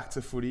jump back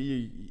to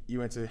footy. You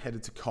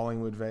headed to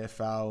Collingwood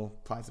VFL,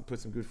 put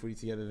some good footy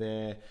together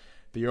there,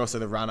 but you're also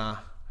the runner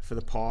for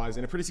the Pies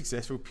in a pretty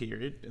successful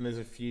period, and there's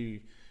a few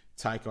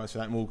takeaways for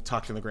that, and we'll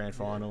touch on the grand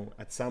final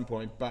at some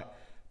point. But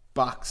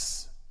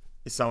Bucks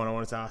is someone I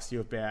wanted to ask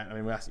you about.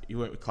 I mean, you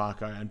work with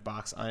Clarko and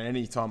Bucks.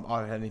 Any time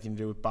I've had anything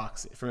to do with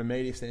Bucks, from a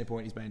media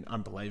standpoint, he's been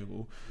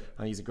unbelievable. I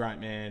think he's a great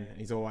man.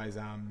 He's always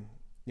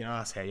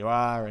ask how you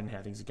are and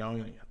how things are going.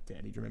 Like,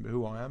 Daddy, do you remember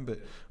who I am? But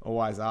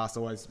always asked,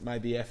 always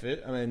made the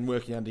effort. I mean,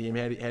 working under him,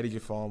 how did you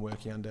find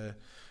working under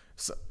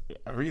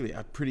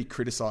a pretty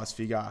criticised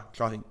figure, which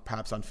I think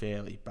perhaps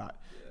unfairly,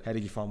 but how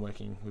did you find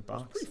working with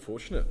Bucks? I was pretty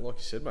fortunate, like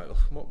you said, mate.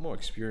 My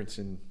experience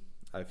in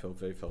AFL,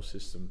 VFL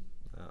system,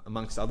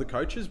 amongst other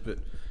coaches, but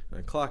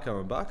Clarko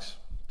and Bucks,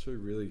 two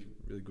really,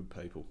 really good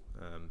people.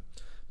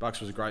 Bucks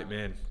was a great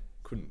man.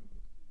 Couldn't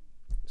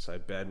say a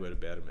bad word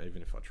about him,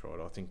 even if I tried.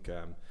 I think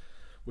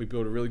we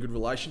built a really good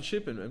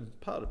relationship, and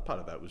part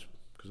of that was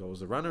because I was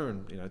the runner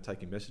and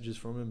taking messages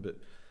from him, but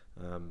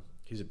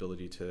his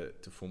ability to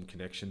form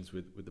connections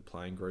with the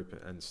playing group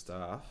and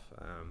staff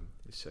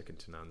is second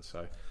to none.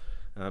 So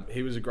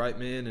he was a great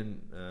man,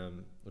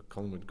 and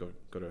Collingwood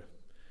got a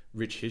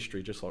rich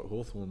history, just like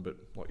Hawthorn, but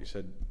like you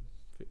said,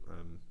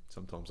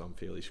 sometimes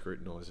unfairly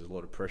scrutinised. There's a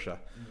lot of pressure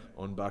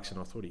on Bucks, and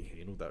I thought he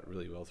handled that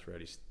really well throughout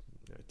his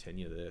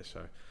tenure there.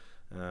 So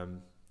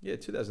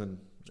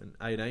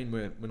 2018,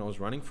 when I was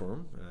running for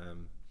him,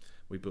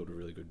 we built a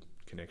really good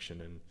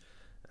connection, and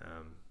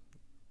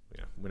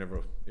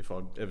if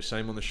I'd ever see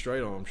him on the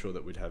street, I'm sure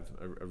that we'd have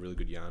a really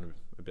good yarn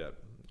about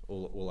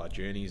all our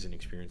journeys and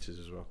experiences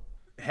as well.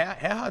 How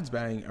hard's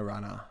being a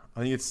runner?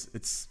 I think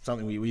it's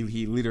something we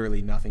hear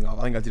literally nothing of.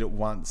 I think I did it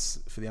once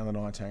for the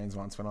under-19s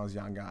once when I was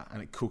younger,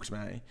 and it cooked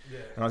me.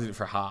 And I did it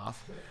for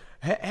half.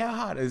 How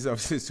hard is it?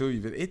 Obviously, to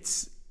you, but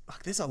it's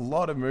like there's a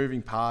lot of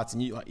moving parts,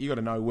 and you got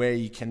to know where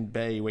you can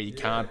be, where you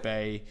can't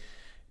be.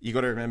 You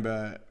got to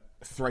remember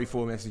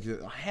 3-4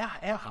 messages.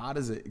 How hard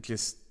is it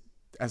just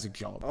as a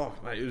job? Oh,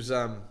 mate, it was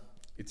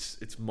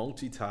it's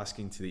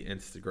multitasking to the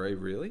nth degree,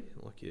 really.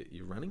 Like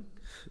you're running.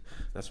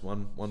 That's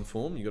one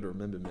form. You got to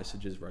remember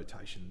messages,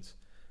 rotations,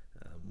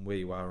 where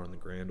you are on the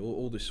ground,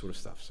 all this sort of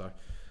stuff. So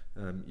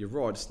you're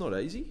right, it's not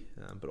easy,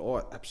 but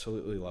I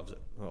absolutely loved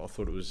it. I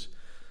thought it was,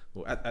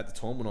 well, at the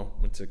time when I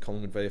went to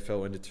Collingwood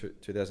VFL into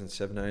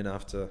 2017,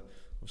 after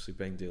obviously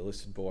being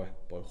delisted by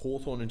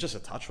Hawthorn, and just a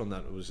touch on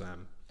that, it was a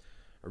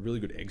really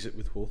good exit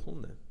with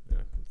Hawthorn, the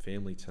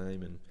family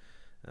team, and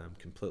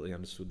completely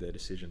understood their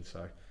decision.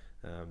 So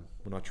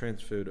when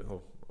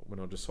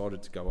I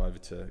decided to go over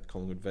to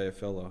Collingwood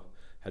VFL, I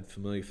had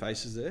familiar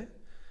faces there,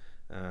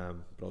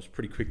 but I was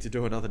pretty quick to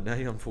do another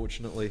knee,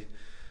 unfortunately,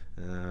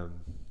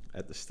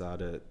 at the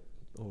start of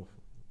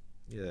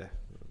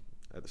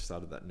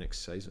that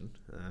next season.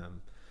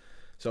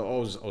 So I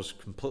was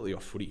completely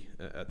off footy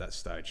at that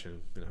stage,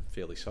 and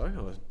fairly so. I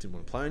didn't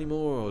want to play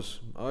anymore. I was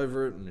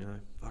over it,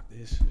 and fuck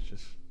this. It's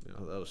just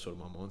that was sort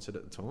of my mindset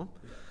at the time.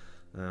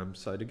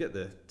 So to get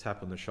the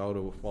tap on the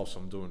shoulder whilst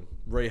I'm doing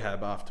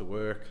rehab after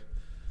work,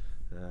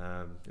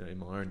 in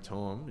my own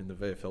time in the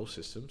VFL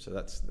system. So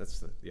that's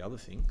the other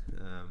thing.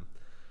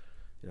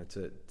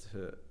 To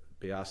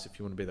be asked if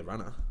you want to be the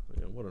runner,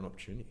 what an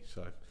opportunity.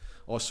 So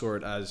I saw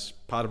it as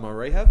part of my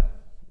rehab,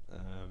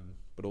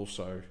 but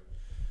also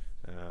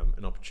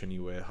an opportunity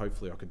where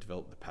hopefully I could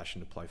develop the passion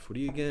to play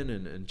footy again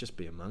and just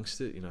be amongst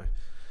it.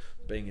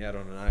 Being out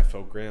on an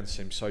AFL ground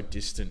seemed so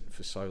distant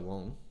for so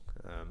long,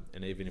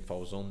 and even if I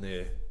was on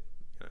there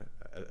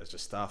as a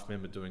staff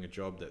member doing a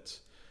job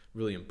that's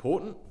really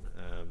important,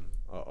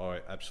 I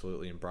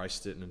absolutely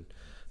embraced it, and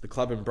the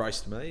club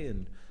embraced me,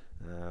 and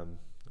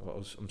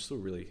I'm still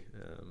really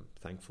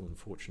thankful and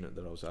fortunate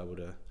that I was able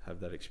to have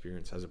that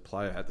experience as a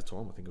player at the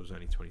time. I think I was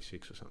only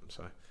 26 or something,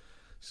 so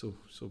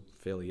still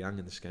fairly young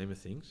in the scheme of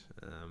things.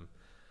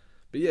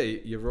 But yeah,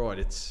 you're right.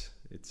 It's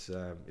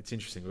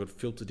interesting. I've got to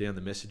filter down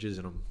the messages,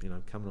 and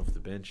I'm coming off the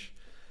bench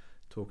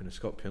talking to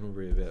Scott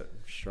Pendlebury about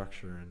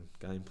structure and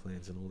game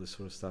plans and all this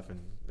sort of stuff.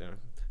 And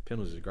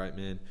Pendle's a great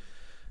man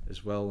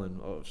as well, and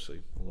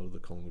obviously a lot of the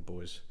Collingwood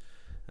boys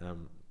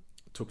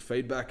took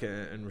feedback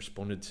and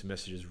responded to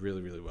messages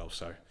really, really well.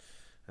 So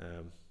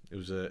it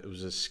was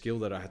a skill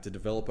that I had to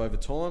develop over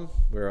time,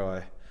 where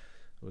I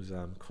was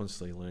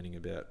constantly learning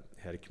about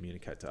how to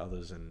communicate to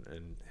others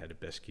and how to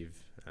best give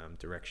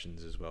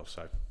directions as well.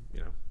 So,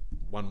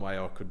 one way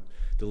I could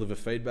deliver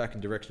feedback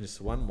and directions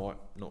to one might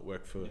not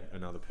work for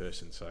another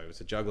person. So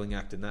it's a juggling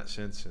act in that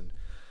sense, and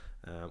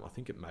I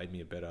think it made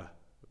me a better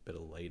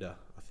leader.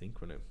 I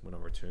think when I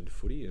returned to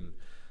footy, and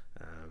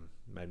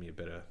made me a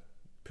better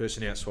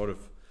person outside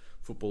of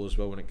football as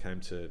well when it came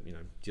to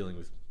dealing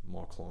with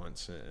my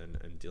clients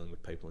and dealing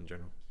with people in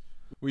general.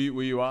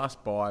 Were you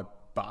asked by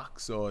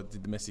Bucks, or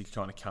did the message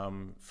kind of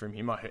come from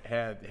him? Like,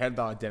 how did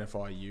they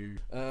identify you?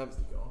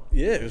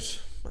 Yeah, it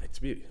was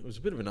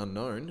a bit of an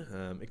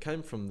unknown. It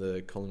came from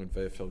the Collingwood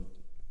VFL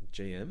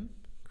GM,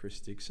 Chris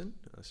Dixon.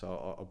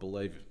 So I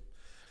believe,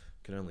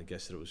 can only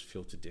guess that it was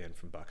filtered down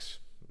from Bucks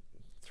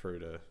through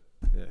to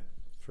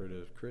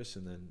Chris,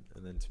 and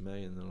then to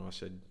me, and then I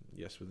said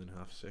yes within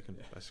half a second,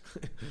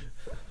 basically.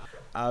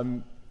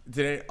 I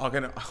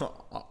can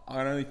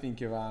only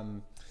think of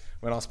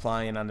when I was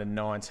playing under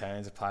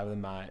 19s. I played with a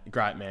mate,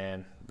 great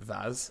man,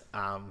 Vaz.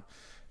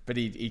 But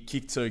he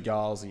kicked 2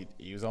 goals.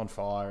 He was on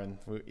fire, and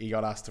he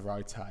got us to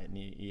rotate, and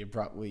he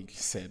abruptly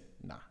said,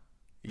 "Nah."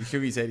 He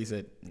shook his head. He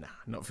said, "Nah,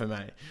 not for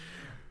me."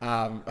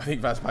 I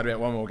think Vaz played about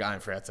one more game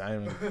for our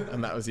team,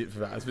 and that was it for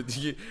Vaz. But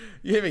did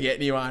you ever get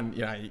anyone,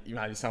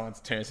 maybe someone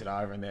turns it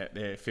over and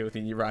they're filthy,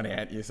 and you run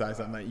out, you say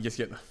something, you just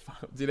get the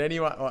fuck. Did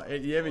anyone,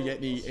 did you ever get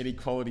any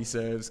quality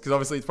serves? Because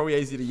obviously it's probably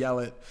easier to yell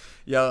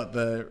at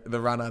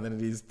the runner than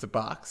it is to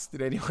Bucks.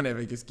 Did anyone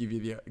ever just give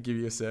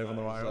you a serve on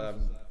the way off?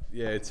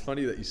 Yeah, it's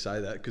funny that you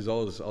say that, because I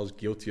was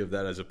guilty of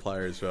that as a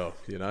player as well.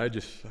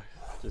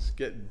 Just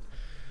getting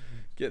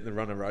the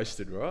runner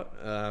roasted, right?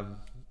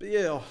 But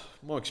yeah,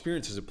 my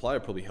experience as a player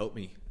probably helped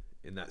me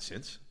in that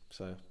sense.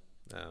 So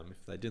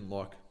if they didn't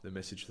like the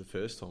message the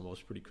first time, I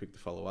was pretty quick to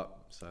follow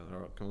up. So,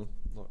 all right, come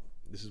on,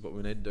 this is what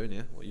we need to do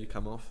now. You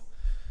come off.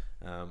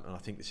 And I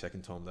think the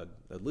second time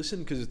they'd listen,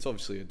 because it's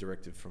obviously a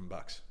directive from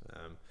Bucks.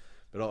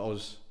 But I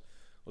was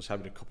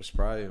happy to cop a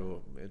spray,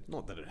 or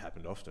not that it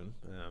happened often.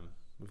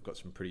 We've got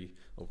some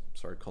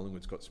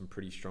Collingwood's got some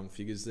pretty strong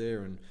figures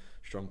there and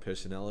strong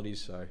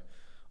personalities. So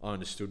I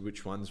understood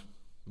which ones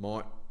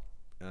might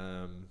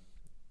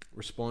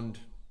respond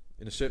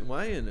in a certain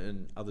way,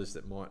 and others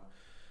that might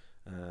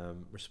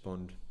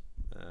respond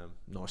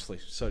nicely,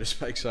 so to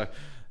speak. So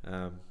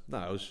no,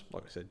 it was,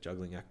 like I said,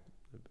 juggling act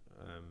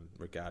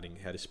regarding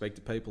how to speak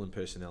to people and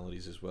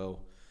personalities as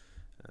well.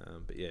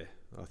 But yeah,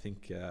 I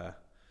think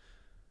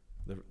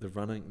the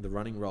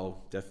running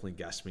role definitely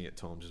gassed me at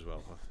times as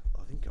well.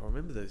 I think I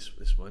remember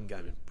this one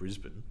game in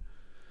Brisbane.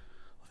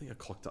 I think I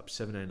clocked up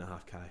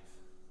 17.5k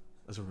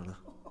as a runner,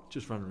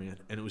 just running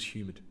around, and it was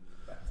humid.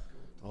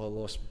 I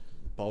lost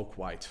bulk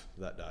weight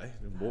that day,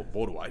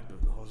 water weight. But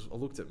I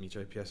looked at my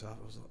GPS app.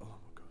 I was like, oh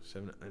my god,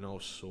 7, and I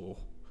was sore.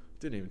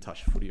 Didn't even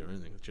touch the footy or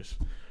anything. Just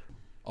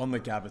on the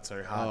Gabba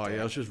too hard. Oh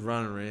yeah, I was just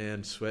running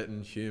around,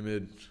 sweating,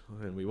 humid,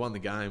 and we won the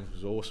game. It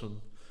was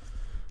awesome,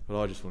 but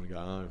I just want to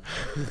go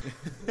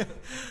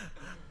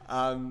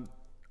home.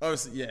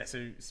 Obviously, yeah.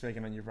 So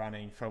speaking on your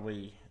running,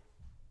 probably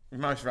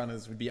most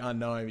runners would be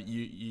unknown, but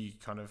you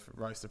kind of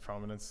rose to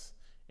prominence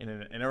in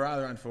a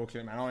rather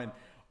unfortunate manner.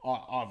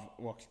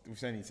 We've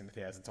seen this in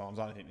 1,000 times.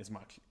 I don't think there's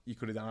much you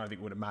could have done. I don't think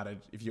it would have mattered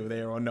if you were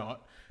there or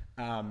not.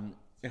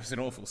 It was an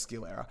awful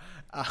skill error.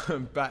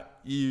 But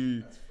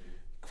you,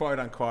 quote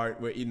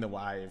unquote, were in the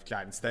way of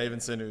Jayden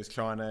Stevenson, who was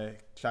trying to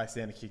chase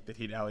down a kick that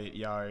hit Elliot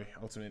Yeo.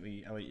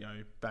 Ultimately, Elliot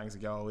Yeo bangs a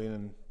goal in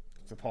and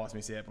surprised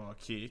missed out by a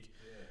kick.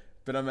 Yeah.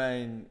 But I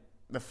mean,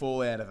 the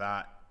fallout of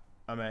that,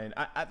 I mean,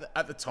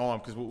 at the time,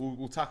 because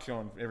we'll touch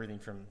on everything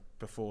from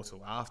before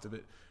till after,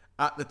 but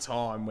at the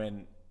time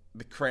when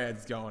the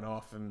crowd's going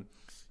off and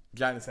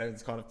Jayden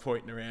Stevenson's kind of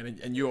pointing around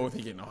and you're all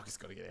thinking, oh, I've just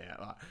got to get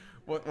out.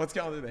 Like, what's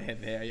going through the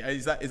head now?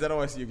 Is that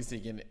always you're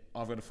thinking,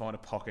 I've got to find a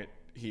pocket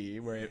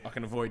here where I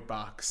can avoid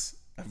Bucks,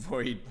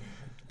 avoid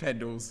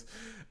Pendles,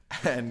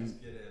 and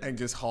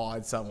just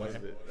hide somewhere?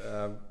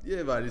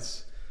 Yeah,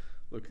 mate,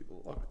 look,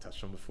 like I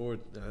touched on before,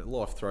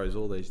 life throws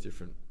all these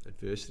different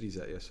adversities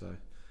at you. So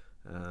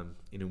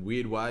in a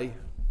weird way,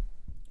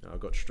 I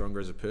got stronger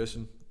as a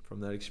person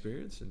from that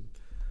experience, and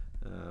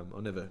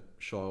I'll never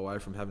shy away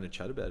from having a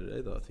chat about it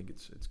either. I think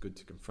it's good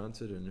to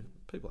confront it, and if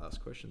people ask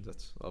questions,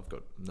 I've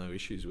got no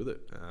issues with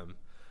it.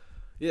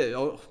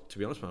 To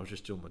be honest, man, I was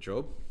just doing my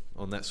job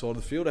on that side of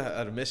the field. I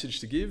had a message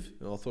to give,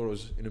 and I thought I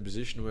was in a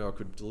position where I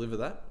could deliver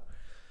that.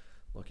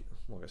 Like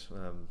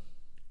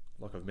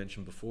I've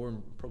mentioned before,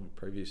 in probably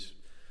previous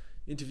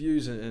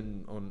interviews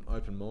and on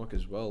open mic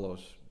as well, I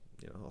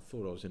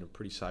thought I was in a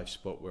pretty safe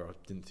spot where I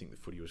didn't think the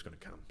footy was going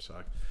to come. So.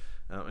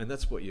 And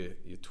that's what you're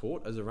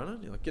taught as a runner.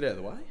 You're like, get out of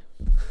the way,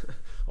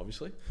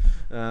 obviously.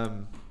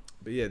 But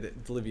yeah,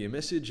 deliver your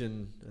message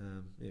and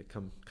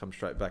come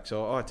straight back.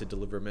 So I had to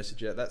deliver a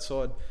message out that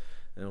side,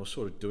 and I was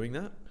sort of doing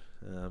that.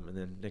 And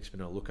then next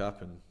minute I look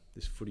up and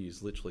this footy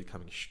is literally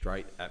coming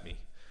straight at me.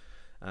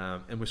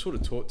 And we're sort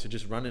of taught to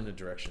just run in a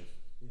direction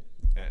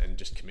and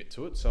just commit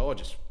to it. So I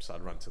just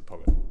started running to the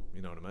pocket,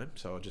 you know what I mean?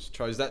 So I just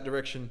chose that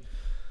direction.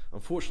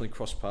 unfortunately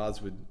crossed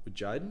paths with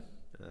Jaden,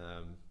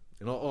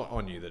 and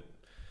I knew that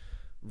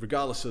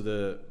regardless of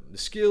the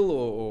skill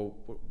or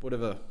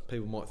whatever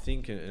people might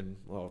think, and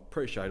I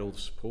appreciate all the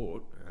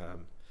support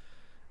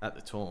at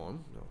the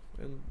time,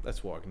 and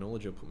that's why I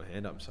acknowledge it, put my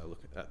hand up and say,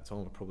 look, at the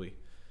time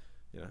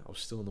I was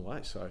still in the way,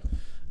 so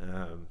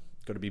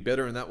got to be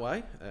better in that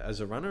way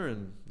as a runner,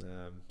 and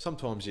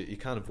sometimes you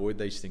can't avoid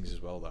these things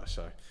as well though,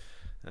 so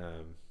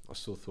I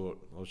still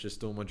thought I was just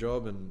doing my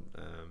job, and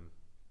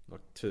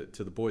like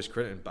to the boys'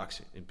 credit, and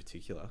Bucks in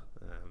particular,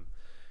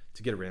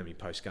 to get around me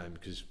post game,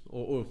 because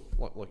or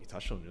like you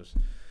touched on, it was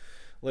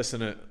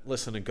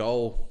less than a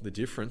goal the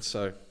difference.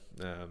 So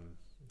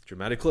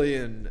dramatically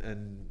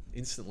and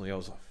instantly, I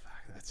was like,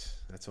 "Fuck,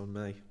 that's on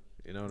me."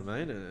 You know what I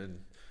mean? And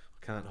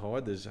I can't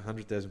hide. There's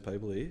 100,000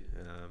 people here,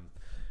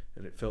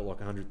 and it felt like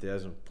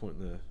 100,000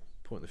 pointing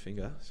the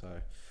finger.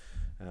 So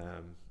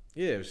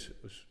it was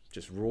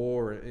just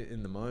raw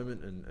in the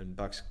moment, and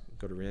Bucks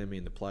got around me,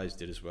 and the players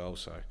did as well.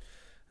 So.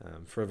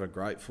 Forever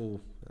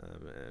grateful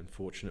and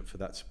fortunate for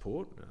that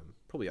support.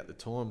 Probably at the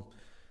time,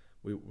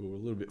 we were a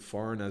little bit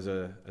foreign as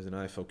an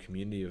AFL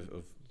community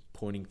of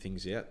pointing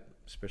things out,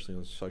 especially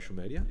on social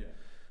media.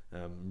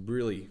 Yeah.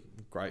 Really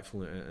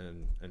grateful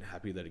and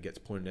happy that it gets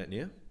pointed out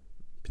now,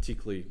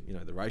 particularly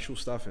the racial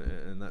stuff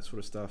and that sort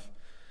of stuff.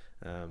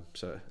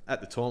 So at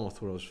the time, I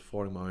thought I was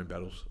fighting my own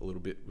battles a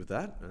little bit with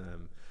that,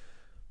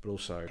 but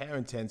also how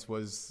intense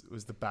was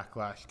the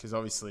backlash? Because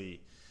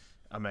obviously,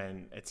 I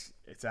mean, it's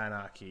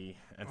anarchy,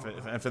 and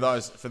for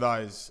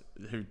those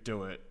who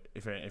do it,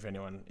 if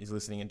anyone is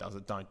listening and does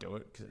it, don't do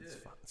it, because it's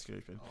fucking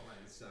stupid.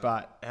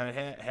 But I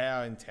mean,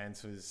 how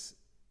intense was?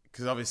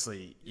 Because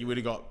obviously you would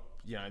have got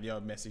the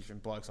old message from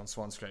blokes on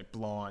Swan Street,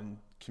 blind,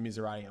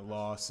 commiserating a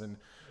loss,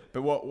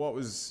 but what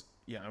was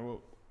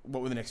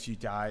what were the next few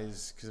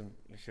days? Because I'm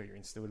sure your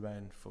Insta would have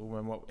been full.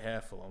 And how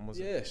full on was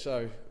it? Yeah,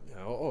 so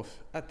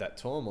at that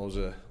time I was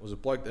a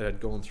bloke that had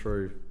gone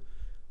through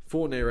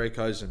 4 near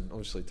ecos, and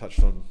obviously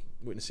touched on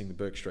witnessing the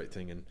Burke Street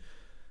thing, and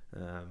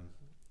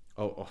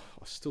I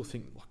still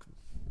think like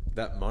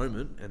that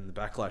moment and the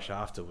backlash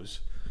after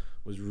was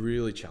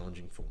really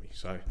challenging for me.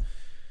 So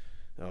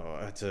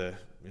I had to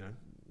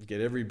get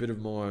every bit of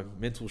my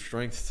mental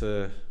strength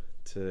to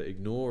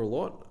ignore a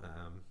lot.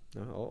 I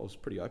was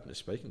pretty open to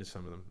speaking to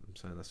some of them,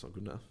 saying that's not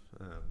good enough.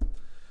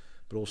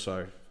 But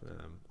also,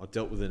 I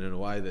dealt with it in a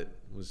way that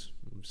was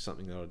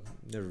something that I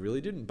never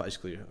really did. And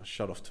basically, I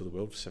shut off to the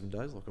world for 7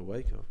 days, like a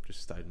week. I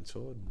just stayed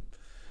inside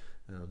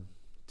and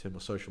turned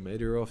my social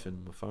media off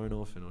and my phone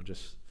off. And I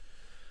just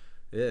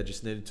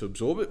needed to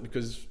absorb it,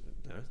 because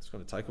it's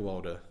going to take a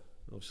while to,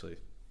 obviously,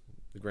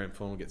 the grand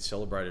final gets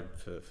celebrated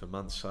for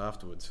months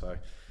afterwards. So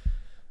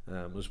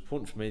it was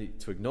important for me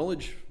to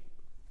acknowledge.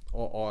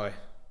 I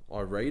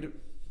read it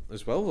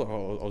as well.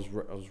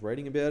 I was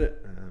reading about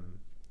it.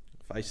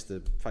 Faced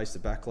the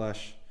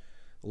backlash.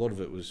 A lot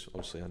of it was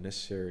obviously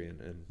unnecessary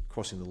and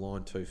crossing the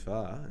line too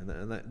far,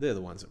 and they're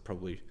the ones that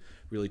probably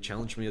really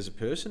challenged me as a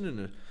person,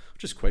 and I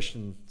just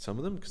questioned some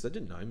of them because they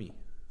didn't know me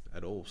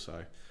at all.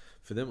 So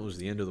for them it was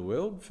the end of the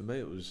world. For me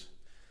it was,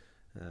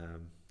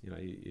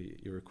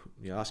 you're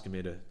asking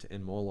me to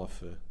end my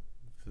life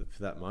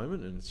for that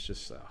moment, and it's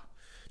just a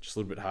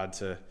little bit hard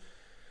to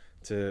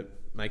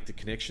make the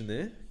connection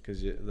there,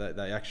 because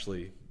they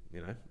actually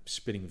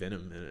spitting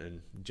venom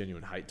and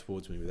genuine hate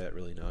towards me without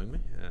really knowing me.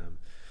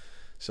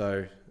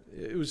 So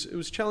it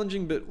was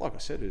challenging, but like I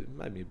said, it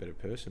made me a better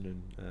person,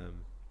 and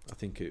I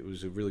think it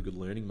was a really good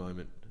learning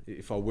moment.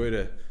 If I were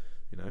to,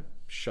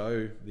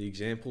 show the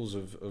examples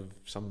of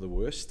some of the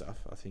worst stuff,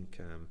 I think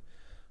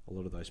a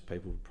lot of those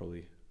people would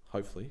probably,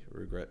 hopefully,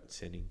 regret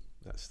sending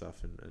that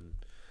stuff and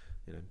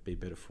be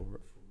better for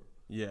it.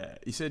 Yeah,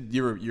 you said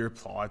you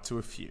replied to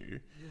a few.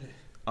 Yeah.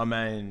 I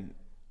mean,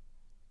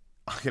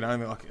 I can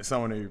only, like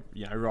someone who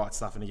writes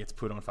stuff and he gets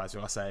put on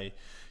Facebook, I say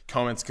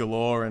comments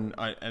galore, and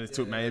it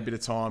took me a bit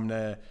of time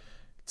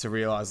to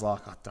realise,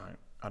 like,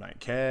 I don't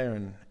care.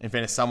 And in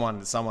fairness,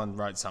 someone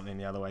wrote something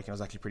the other week and it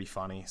was actually pretty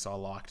funny, so I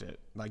liked it.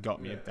 They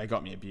got me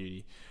a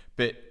beauty.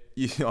 But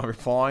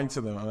replying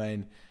to them, I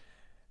mean,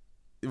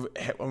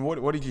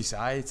 what did you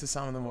say to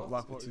some of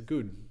them? It's a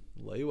good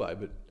leeway,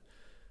 but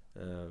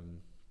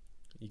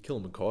you kill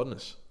them with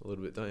kindness a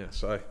little bit, don't you?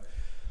 So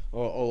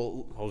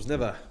I was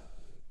never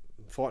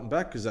fighting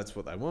back, because that's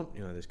what they want.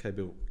 There's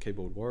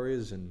keyboard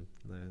warriors, and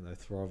they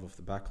thrive off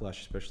the backlash,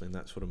 especially in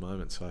that sort of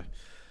moment. So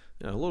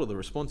a lot of the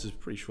response is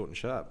pretty short and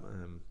sharp.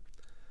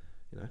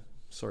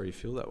 Sorry you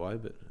feel that way,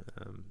 but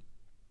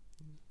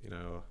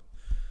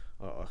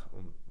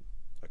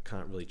I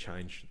can't really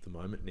change the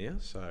moment now.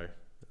 So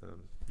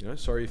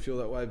sorry you feel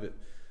that way, but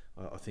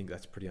I think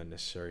that's pretty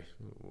unnecessary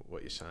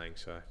what you're saying.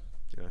 So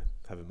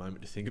have a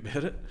moment to think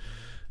about it,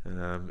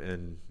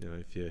 and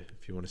if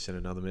you want to send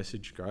another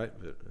message, great.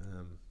 But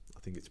I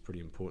think it's pretty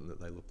important that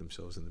they look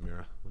themselves in the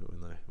mirror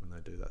when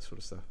they do that sort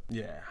of stuff.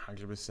 Yeah,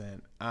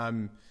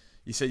 100%.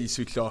 You said you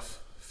switched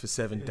off for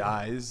 7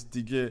 days.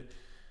 Did you?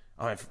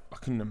 I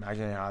couldn't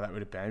imagine how that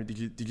would have been. Did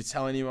you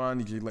tell anyone?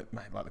 Did you let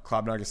the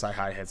club know, to say,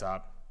 hey, heads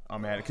up,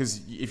 I'm out?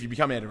 Because if you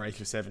become out of reach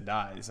for 7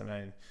 days, I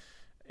mean,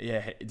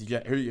 Yeah, did you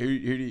get, who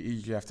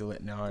did you have to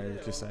let know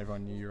just so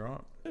everyone knew you're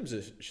right? In terms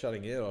of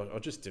shutting out, I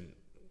just didn't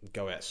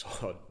go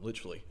outside,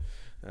 literally.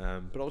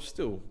 But I was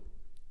still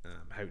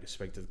happy to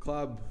speak to the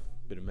club,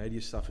 a bit of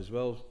media stuff as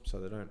well, so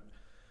they don't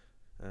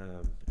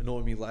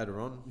annoy me later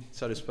on,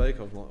 so to speak.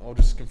 I'm like, I'll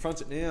just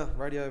confront it now,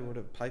 radio,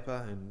 whatever,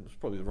 paper, and it's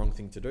probably the wrong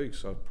thing to do,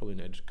 because I probably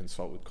need to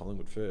consult with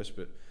Collingwood first,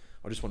 but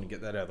I just want to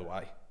get that out of the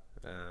way.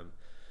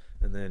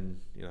 And then,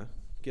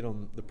 get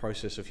on the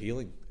process of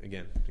healing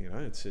again.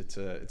 It's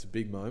a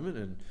big moment,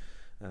 and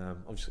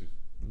obviously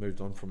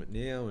moved on from it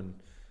now, and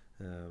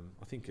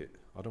I think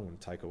I don't want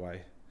to take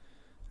away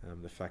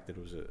the fact that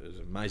it was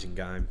an amazing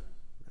game.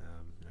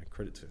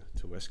 Credit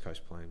to West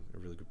Coast playing a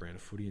really good brand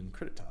of footy, and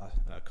credit to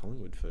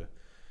Collingwood for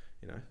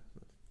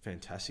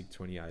fantastic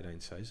 2018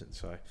 season.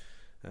 So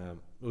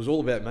it was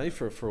all about me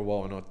for a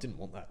while, and I didn't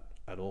want that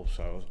at all.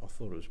 So I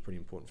thought it was pretty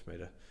important for me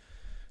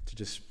to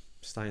just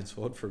stay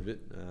inside for a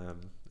bit,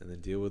 and then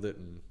deal with it,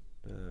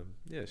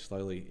 and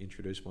slowly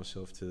introduce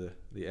myself to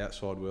the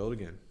outside world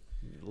again,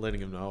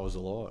 letting them know I was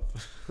alive.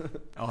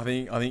 I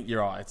think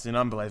you're right. It's an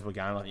unbelievable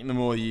game. I think the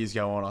more the years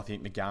go on, I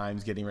think the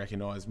game's getting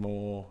recognised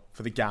more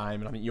for the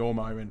game, and I think your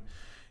moment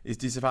is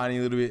dissipating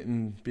a little bit,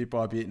 and bit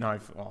by bit. I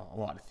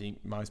like to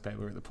think most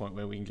people are at the point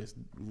where we can just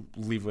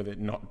live with it,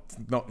 and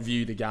not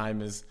view the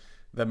game as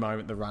the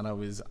moment the runner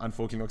was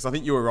unfortunate. Because I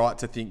think you were right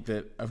to think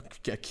that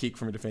a kick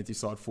from a defensive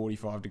side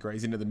 45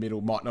 degrees into the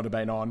middle might not have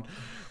been on.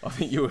 I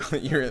think you're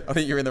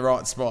in the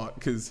right spot,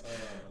 because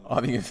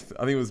I think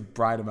it was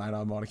Braden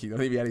Maynard might have kicked. I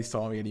think if he had his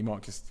timing, and he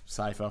might just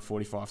safer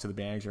 45 to the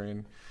boundary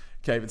and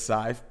keep it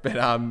safe. But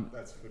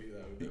that's footy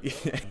though.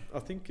 Yeah. I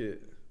think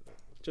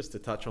just to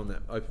touch on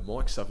that open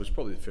mic stuff, was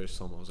probably the first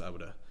time I was able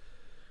to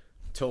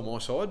tell my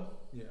side.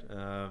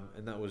 Yeah.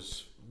 And that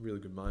was a really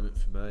good moment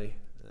for me.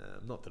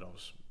 Not that I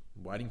was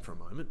waiting for a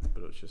moment,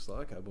 but it was just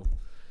like, okay, well,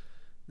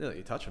 now that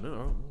you touch on it, all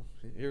right,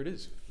 well, here it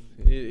is.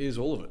 Here's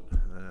all of it.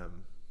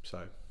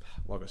 So,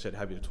 like I said,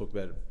 happy to talk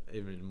about it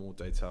even in more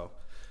detail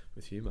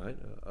with you, mate,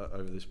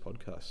 over this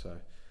podcast. So,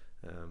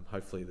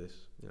 hopefully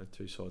there's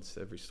two sides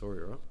to every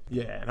story, right?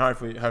 Yeah, and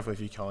hopefully a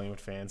few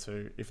Collingwood fans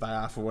who, if they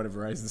are for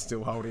whatever reason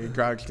still holding a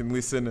grudge, can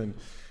listen and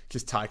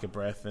just take a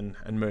breath and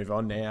move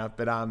on now.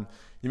 But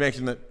you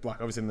mentioned that, like,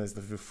 obviously there's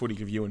the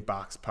footage of you and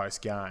Bucks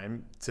post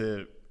game.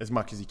 To as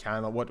much as he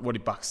can, like, what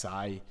did Bucks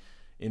say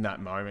in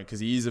that moment? Because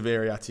he is a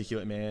very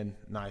articulate man,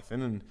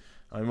 Nathan. And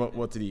I mean,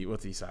 what did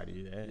he say to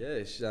you there? Yeah,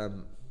 it's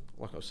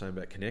like I was saying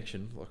about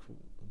connection. Like,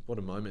 what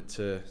a moment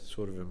to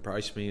sort of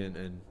embrace me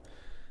and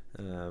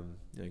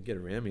get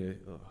around me.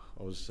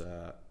 I was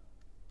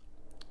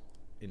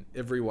in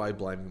every way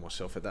blaming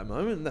myself at that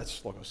moment, and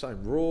that's, like I was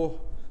saying, raw,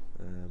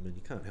 and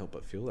you can't help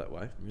but feel that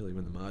way, really,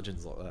 when the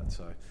margin's like that.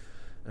 So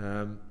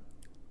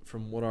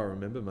from what I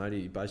remember, mate,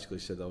 he basically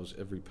said that was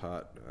every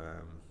part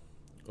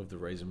of the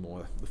reason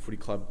why the footy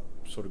club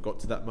sort of got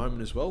to that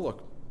moment as well. Like,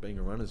 being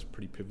a runner is a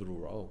pretty pivotal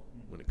role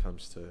when it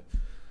comes to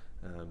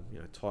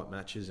tight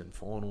matches and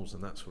finals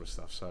and that sort of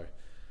stuff. So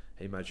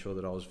he made sure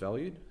that I was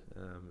valued,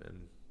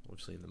 and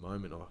obviously in the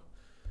moment I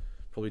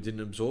probably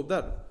didn't absorb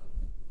that.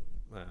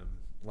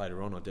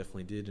 Later on I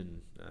definitely did,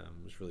 and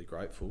was really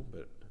grateful,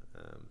 but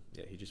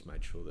he just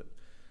made sure that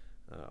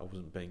I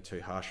wasn't being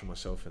too harsh on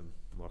myself, and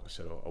like I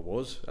said, I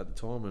was at the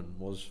time and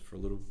was for a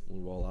little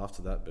while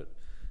after that, but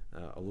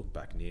I look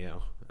back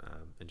now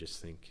and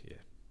just think,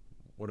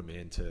 what a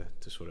man to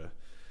sort of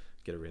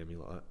get around me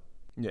like that.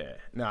 Yeah,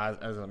 no,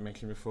 as I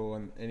mentioned before,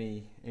 and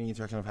any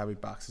interaction I've had with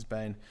Bucks has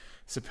been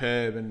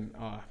superb, and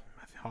I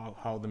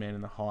hold the man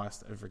in the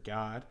highest of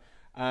regard.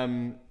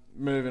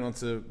 Moving on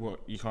to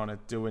what you're kind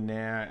of doing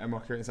now, am I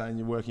correct in saying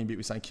you're working a bit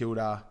with St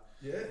Kilda,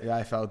 the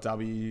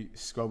AFLW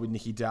squad with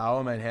Nicky Dale?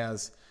 I mean,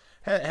 how's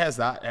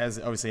that? As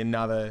obviously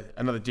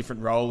another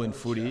different role in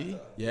footy.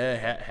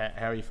 Yeah,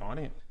 how are you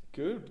finding it?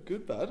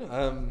 Good,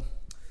 bud.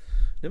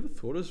 Never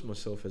thought of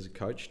myself as a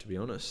coach, to be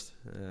honest.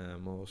 I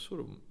was sort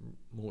of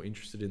more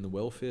interested in the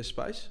welfare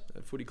space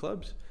at footy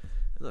clubs,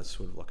 and that's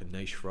sort of like a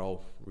niche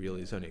role, really.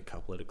 There's only a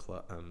couple at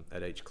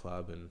each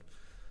club, and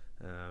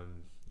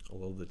a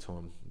lot of the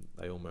time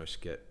they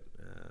almost get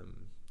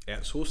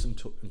outsourced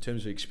in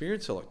terms of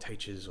experience, so like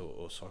teachers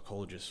or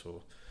psychologists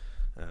or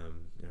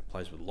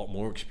players with a lot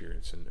more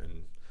experience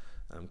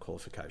and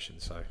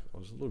qualifications. So I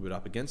was a little bit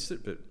up against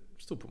it, but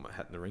still put my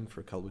hat in the ring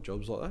for a couple of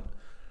jobs like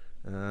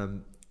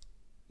that.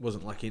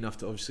 Wasn't lucky enough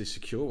to obviously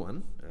secure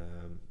one,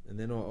 and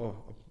then I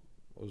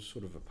was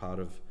sort of a part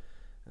of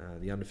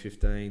the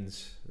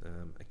under-15s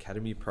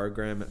academy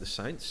program at the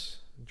Saints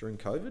during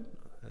COVID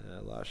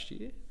last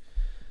year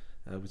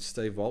with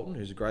Steve Walton,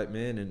 who's a great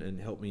man and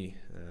helped me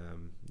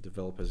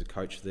develop as a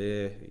coach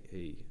there.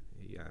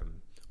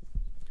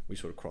 We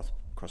sort of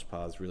crossed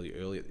paths really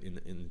early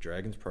in the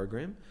Dragons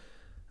program,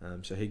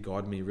 so he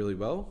guided me really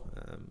well,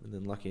 and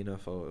then lucky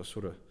enough I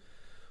sort of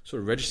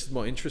registered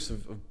my interest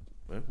of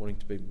wanting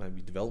to be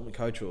maybe development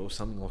coach or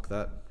something like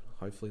that,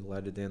 hopefully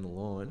later down the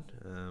line.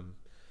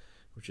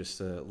 Which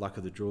just luck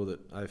of the draw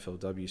that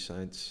AFLW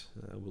Saints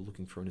were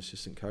looking for an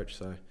assistant coach,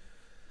 so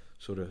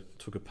sort of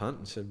took a punt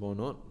and said, why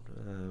not?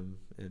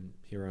 And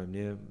here I am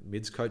now,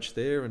 mids coach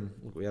there, and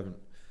look, we haven't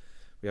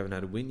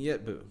had a win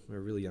yet, but we're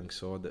a really young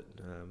side that,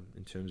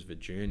 in terms of a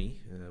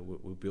journey,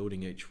 we're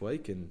building each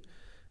week, and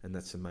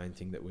that's the main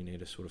thing that we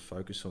need to sort of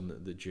focus on,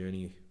 the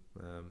journey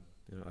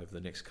over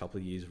the next couple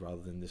of years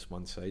rather than this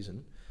one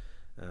season.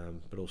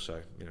 But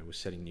also, we're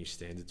setting new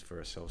standards for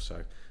ourselves. So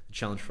the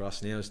challenge for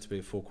us now is to be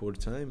a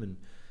 4-quarter team, and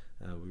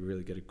we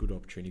really get a good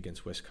opportunity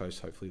against West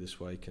Coast hopefully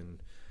this week. And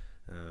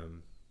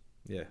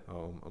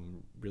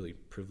I'm really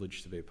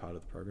privileged to be a part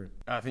of the program.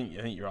 I think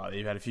you're right.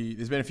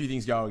 There's been a few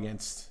things go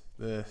against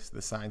the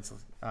Saints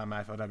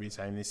AFLW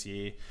team this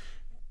year,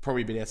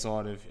 probably a bit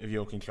outside of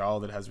your control,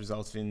 that has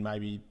resulted in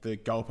maybe the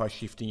goalpost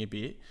shifting a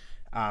bit.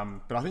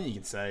 But I think you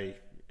can see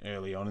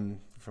early on, and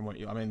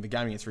the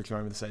game against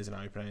Richmond with the season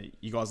opener,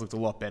 you guys looked a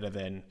lot better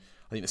than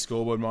I think the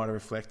scoreboard might have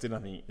reflected. I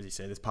think, as you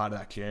said, as part of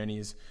that journey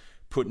is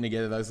putting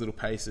together those little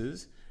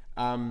pieces.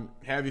 How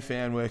have you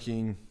found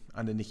working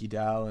under Nicky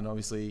Dale? And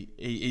obviously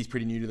he's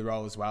pretty new to the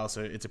role as well,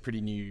 so it's a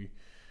pretty new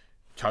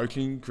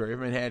coaching group.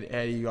 I mean, how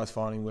are you guys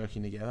finding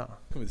working together?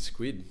 With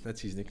Squid,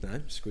 that's his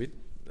nickname, Squid.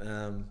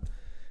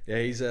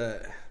 He's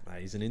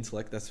an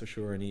intellect, that's for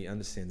sure, and he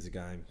understands the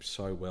game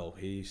so well.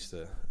 He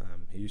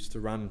used to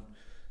run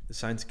the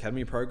Saints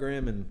Academy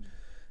program, and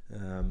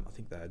I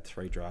think they had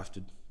 3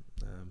 drafted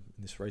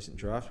in this recent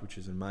draft, which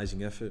is an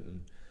amazing effort.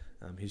 And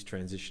his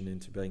transition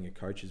into being a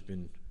coach has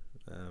been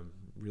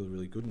really,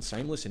 really good and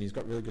seamless, and he's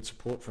got really good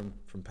support from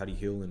Paddy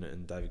Hill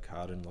and David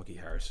Carter and Lockie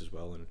Harris as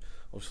well, and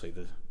obviously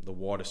the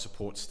wider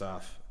support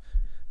staff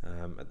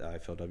at the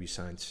AFLW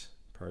Saints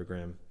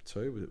program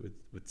too,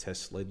 with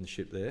Tess leading the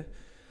ship there.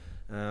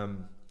 I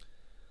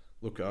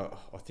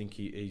think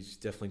he's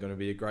definitely going to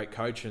be a great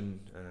coach, and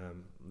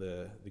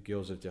the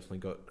girls have definitely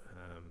got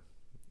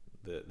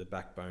the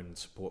backbone and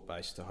support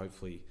base to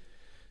hopefully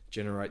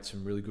generate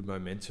some really good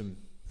momentum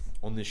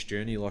on this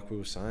journey, like we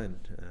were saying.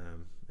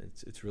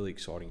 It's really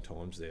exciting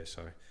times there.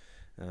 So,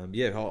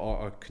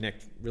 I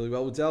connect really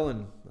well with Dell,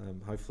 and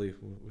hopefully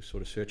we're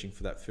sort of searching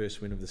for that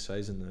first win of the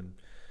season,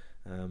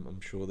 and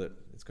I'm sure that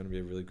it's going to be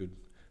a really good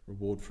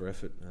reward for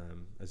effort,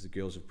 as the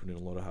girls have put in a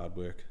lot of hard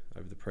work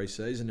over the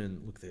pre-season.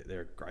 And look,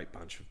 they're a great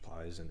bunch of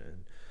players, and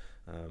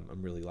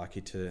I'm really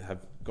lucky to have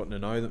gotten to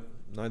know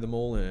them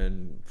all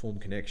and form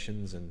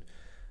connections. And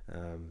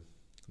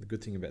the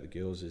good thing about the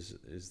girls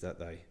is that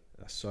they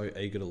are so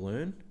eager to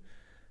learn,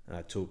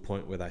 to a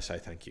point where they say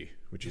thank you,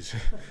 which is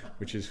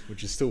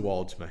still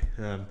wild to me.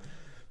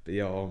 But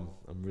yeah,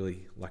 I'm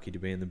really lucky to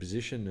be in the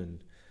position, and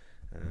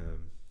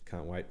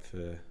can't wait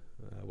for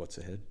what's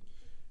ahead.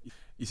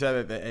 You say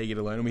that they're eager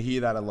to learn, and we hear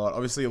that a lot.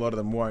 Obviously, a lot of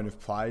them won't have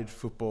played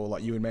football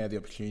like you and me had the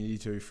opportunity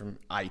to from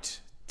 8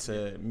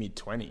 to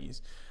mid-20s.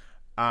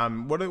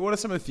 What are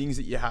some of the things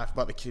that you have,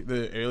 like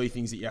the early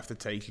things that you have to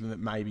teach them that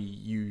maybe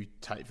you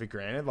take for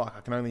granted? Like,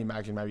 I can only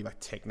imagine maybe like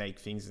technique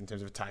things in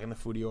terms of attacking the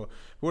footy, or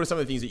what are some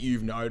of the things that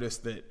you've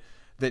noticed that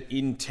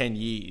in 10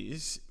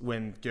 years,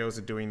 when girls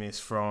are doing this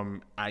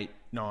from 8,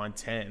 9,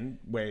 10,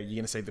 where you're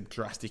going to see the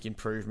drastic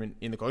improvement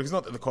in the quality? It's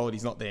not that the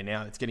quality's not there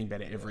now, it's getting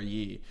better every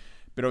year.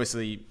 But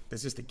obviously,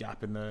 there's just a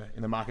gap in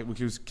the market,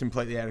 which is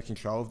completely out of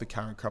control of the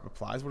current crop of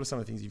players. What are some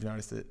of the things you've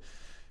noticed that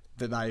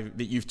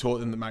you've taught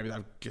them that maybe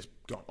they've just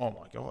gone, oh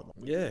my god?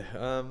 Yeah,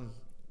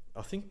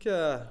 I think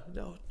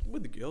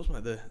with the girls,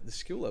 mate, the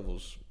skill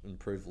levels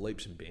improve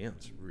leaps and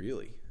bounds.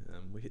 Really,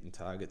 we're hitting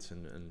targets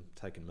and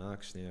taking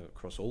marks now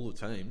across all the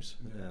teams.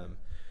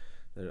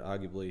 That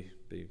arguably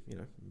be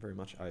very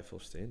much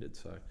AFL standard.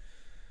 So.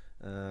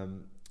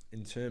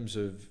 In terms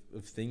of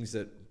things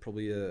that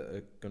probably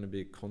are going to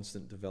be a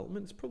constant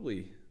development, it's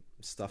probably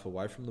stuff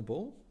away from the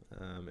ball.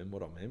 And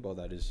what I mean by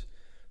that is,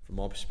 from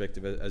my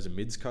perspective as a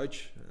mids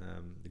coach,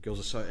 the girls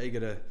are so eager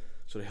to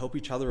sort of help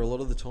each other a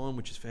lot of the time,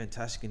 which is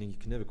fantastic, and you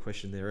can never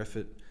question their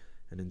effort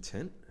and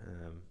intent.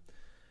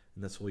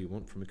 And that's all you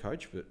want from a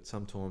coach. But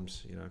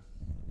sometimes,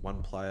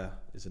 one player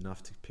is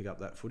enough to pick up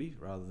that footy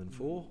rather than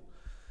 4.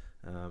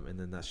 And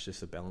then that's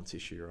just a balance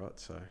issue, right?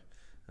 So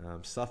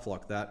stuff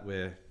like that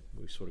where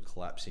we sort of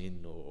collapse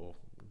in, or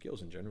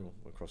girls in general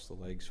across the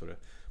league sort of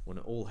want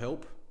to all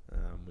help,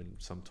 when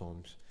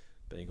sometimes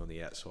being on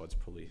the outside is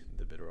probably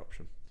the better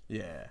option.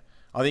 Yeah,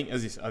 I think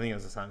as I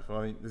was saying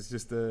before, I think there's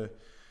just there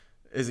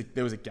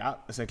was a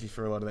gap essentially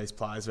for a lot of these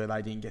players where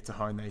they didn't get to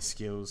hone these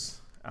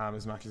skills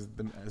as much as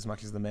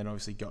the men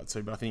obviously got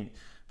to. But I think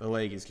the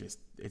league is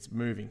it's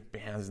moving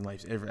bounds and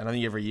leaps and I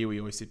think every year we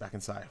always sit back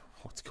and say,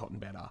 oh, it's gotten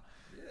better,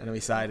 and then we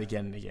say it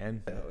again and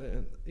again.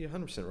 You're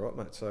 100% right,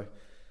 mate. So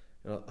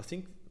I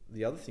think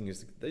the other thing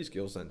is these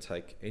girls don't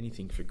take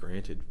anything for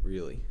granted,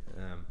 really.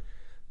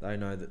 They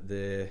know that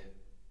they're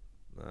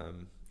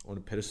on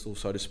a pedestal,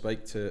 so to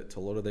speak, to a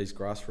lot of these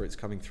grassroots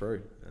coming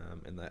through,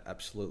 and they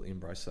absolutely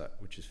embrace that,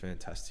 which is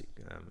fantastic.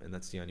 And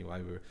that's the only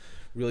way we're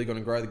really going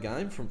to grow the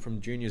game from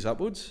juniors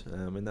upwards,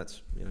 and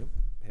that's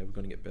how we're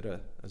going to get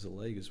better as a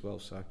league as well.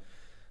 So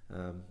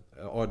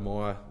I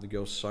admire the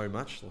girls so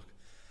much.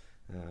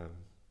 Like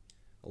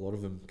a lot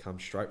of them come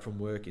straight from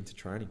work into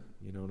training.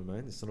 You know what I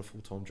mean? It's not a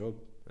full-time job.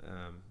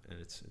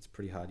 And it's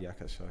pretty hard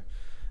yakka. So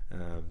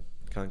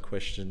Can't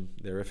question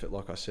their effort,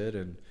 like I said,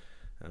 and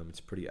it's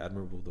pretty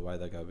admirable the way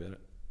they go about it.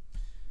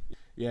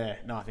 Yeah,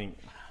 no, I think,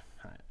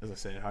 as I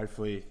said,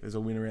 hopefully there's a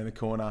win around the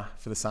corner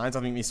for the Saints.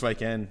 I think this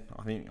weekend,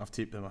 I think I've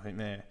tipped them. I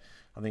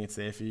think it's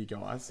there for you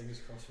guys.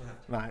 Fingers crossed,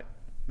 mate.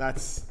 Mate,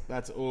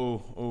 that's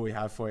all we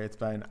have for you. It's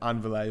been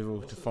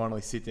unbelievable to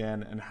finally sit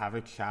down and have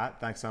a chat.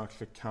 Thanks so much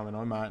for coming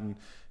on, mate, and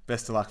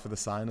best of luck for the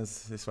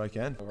Saints this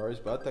weekend. No worries,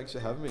 bud. Thanks for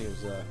having me. It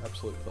was an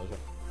absolute pleasure.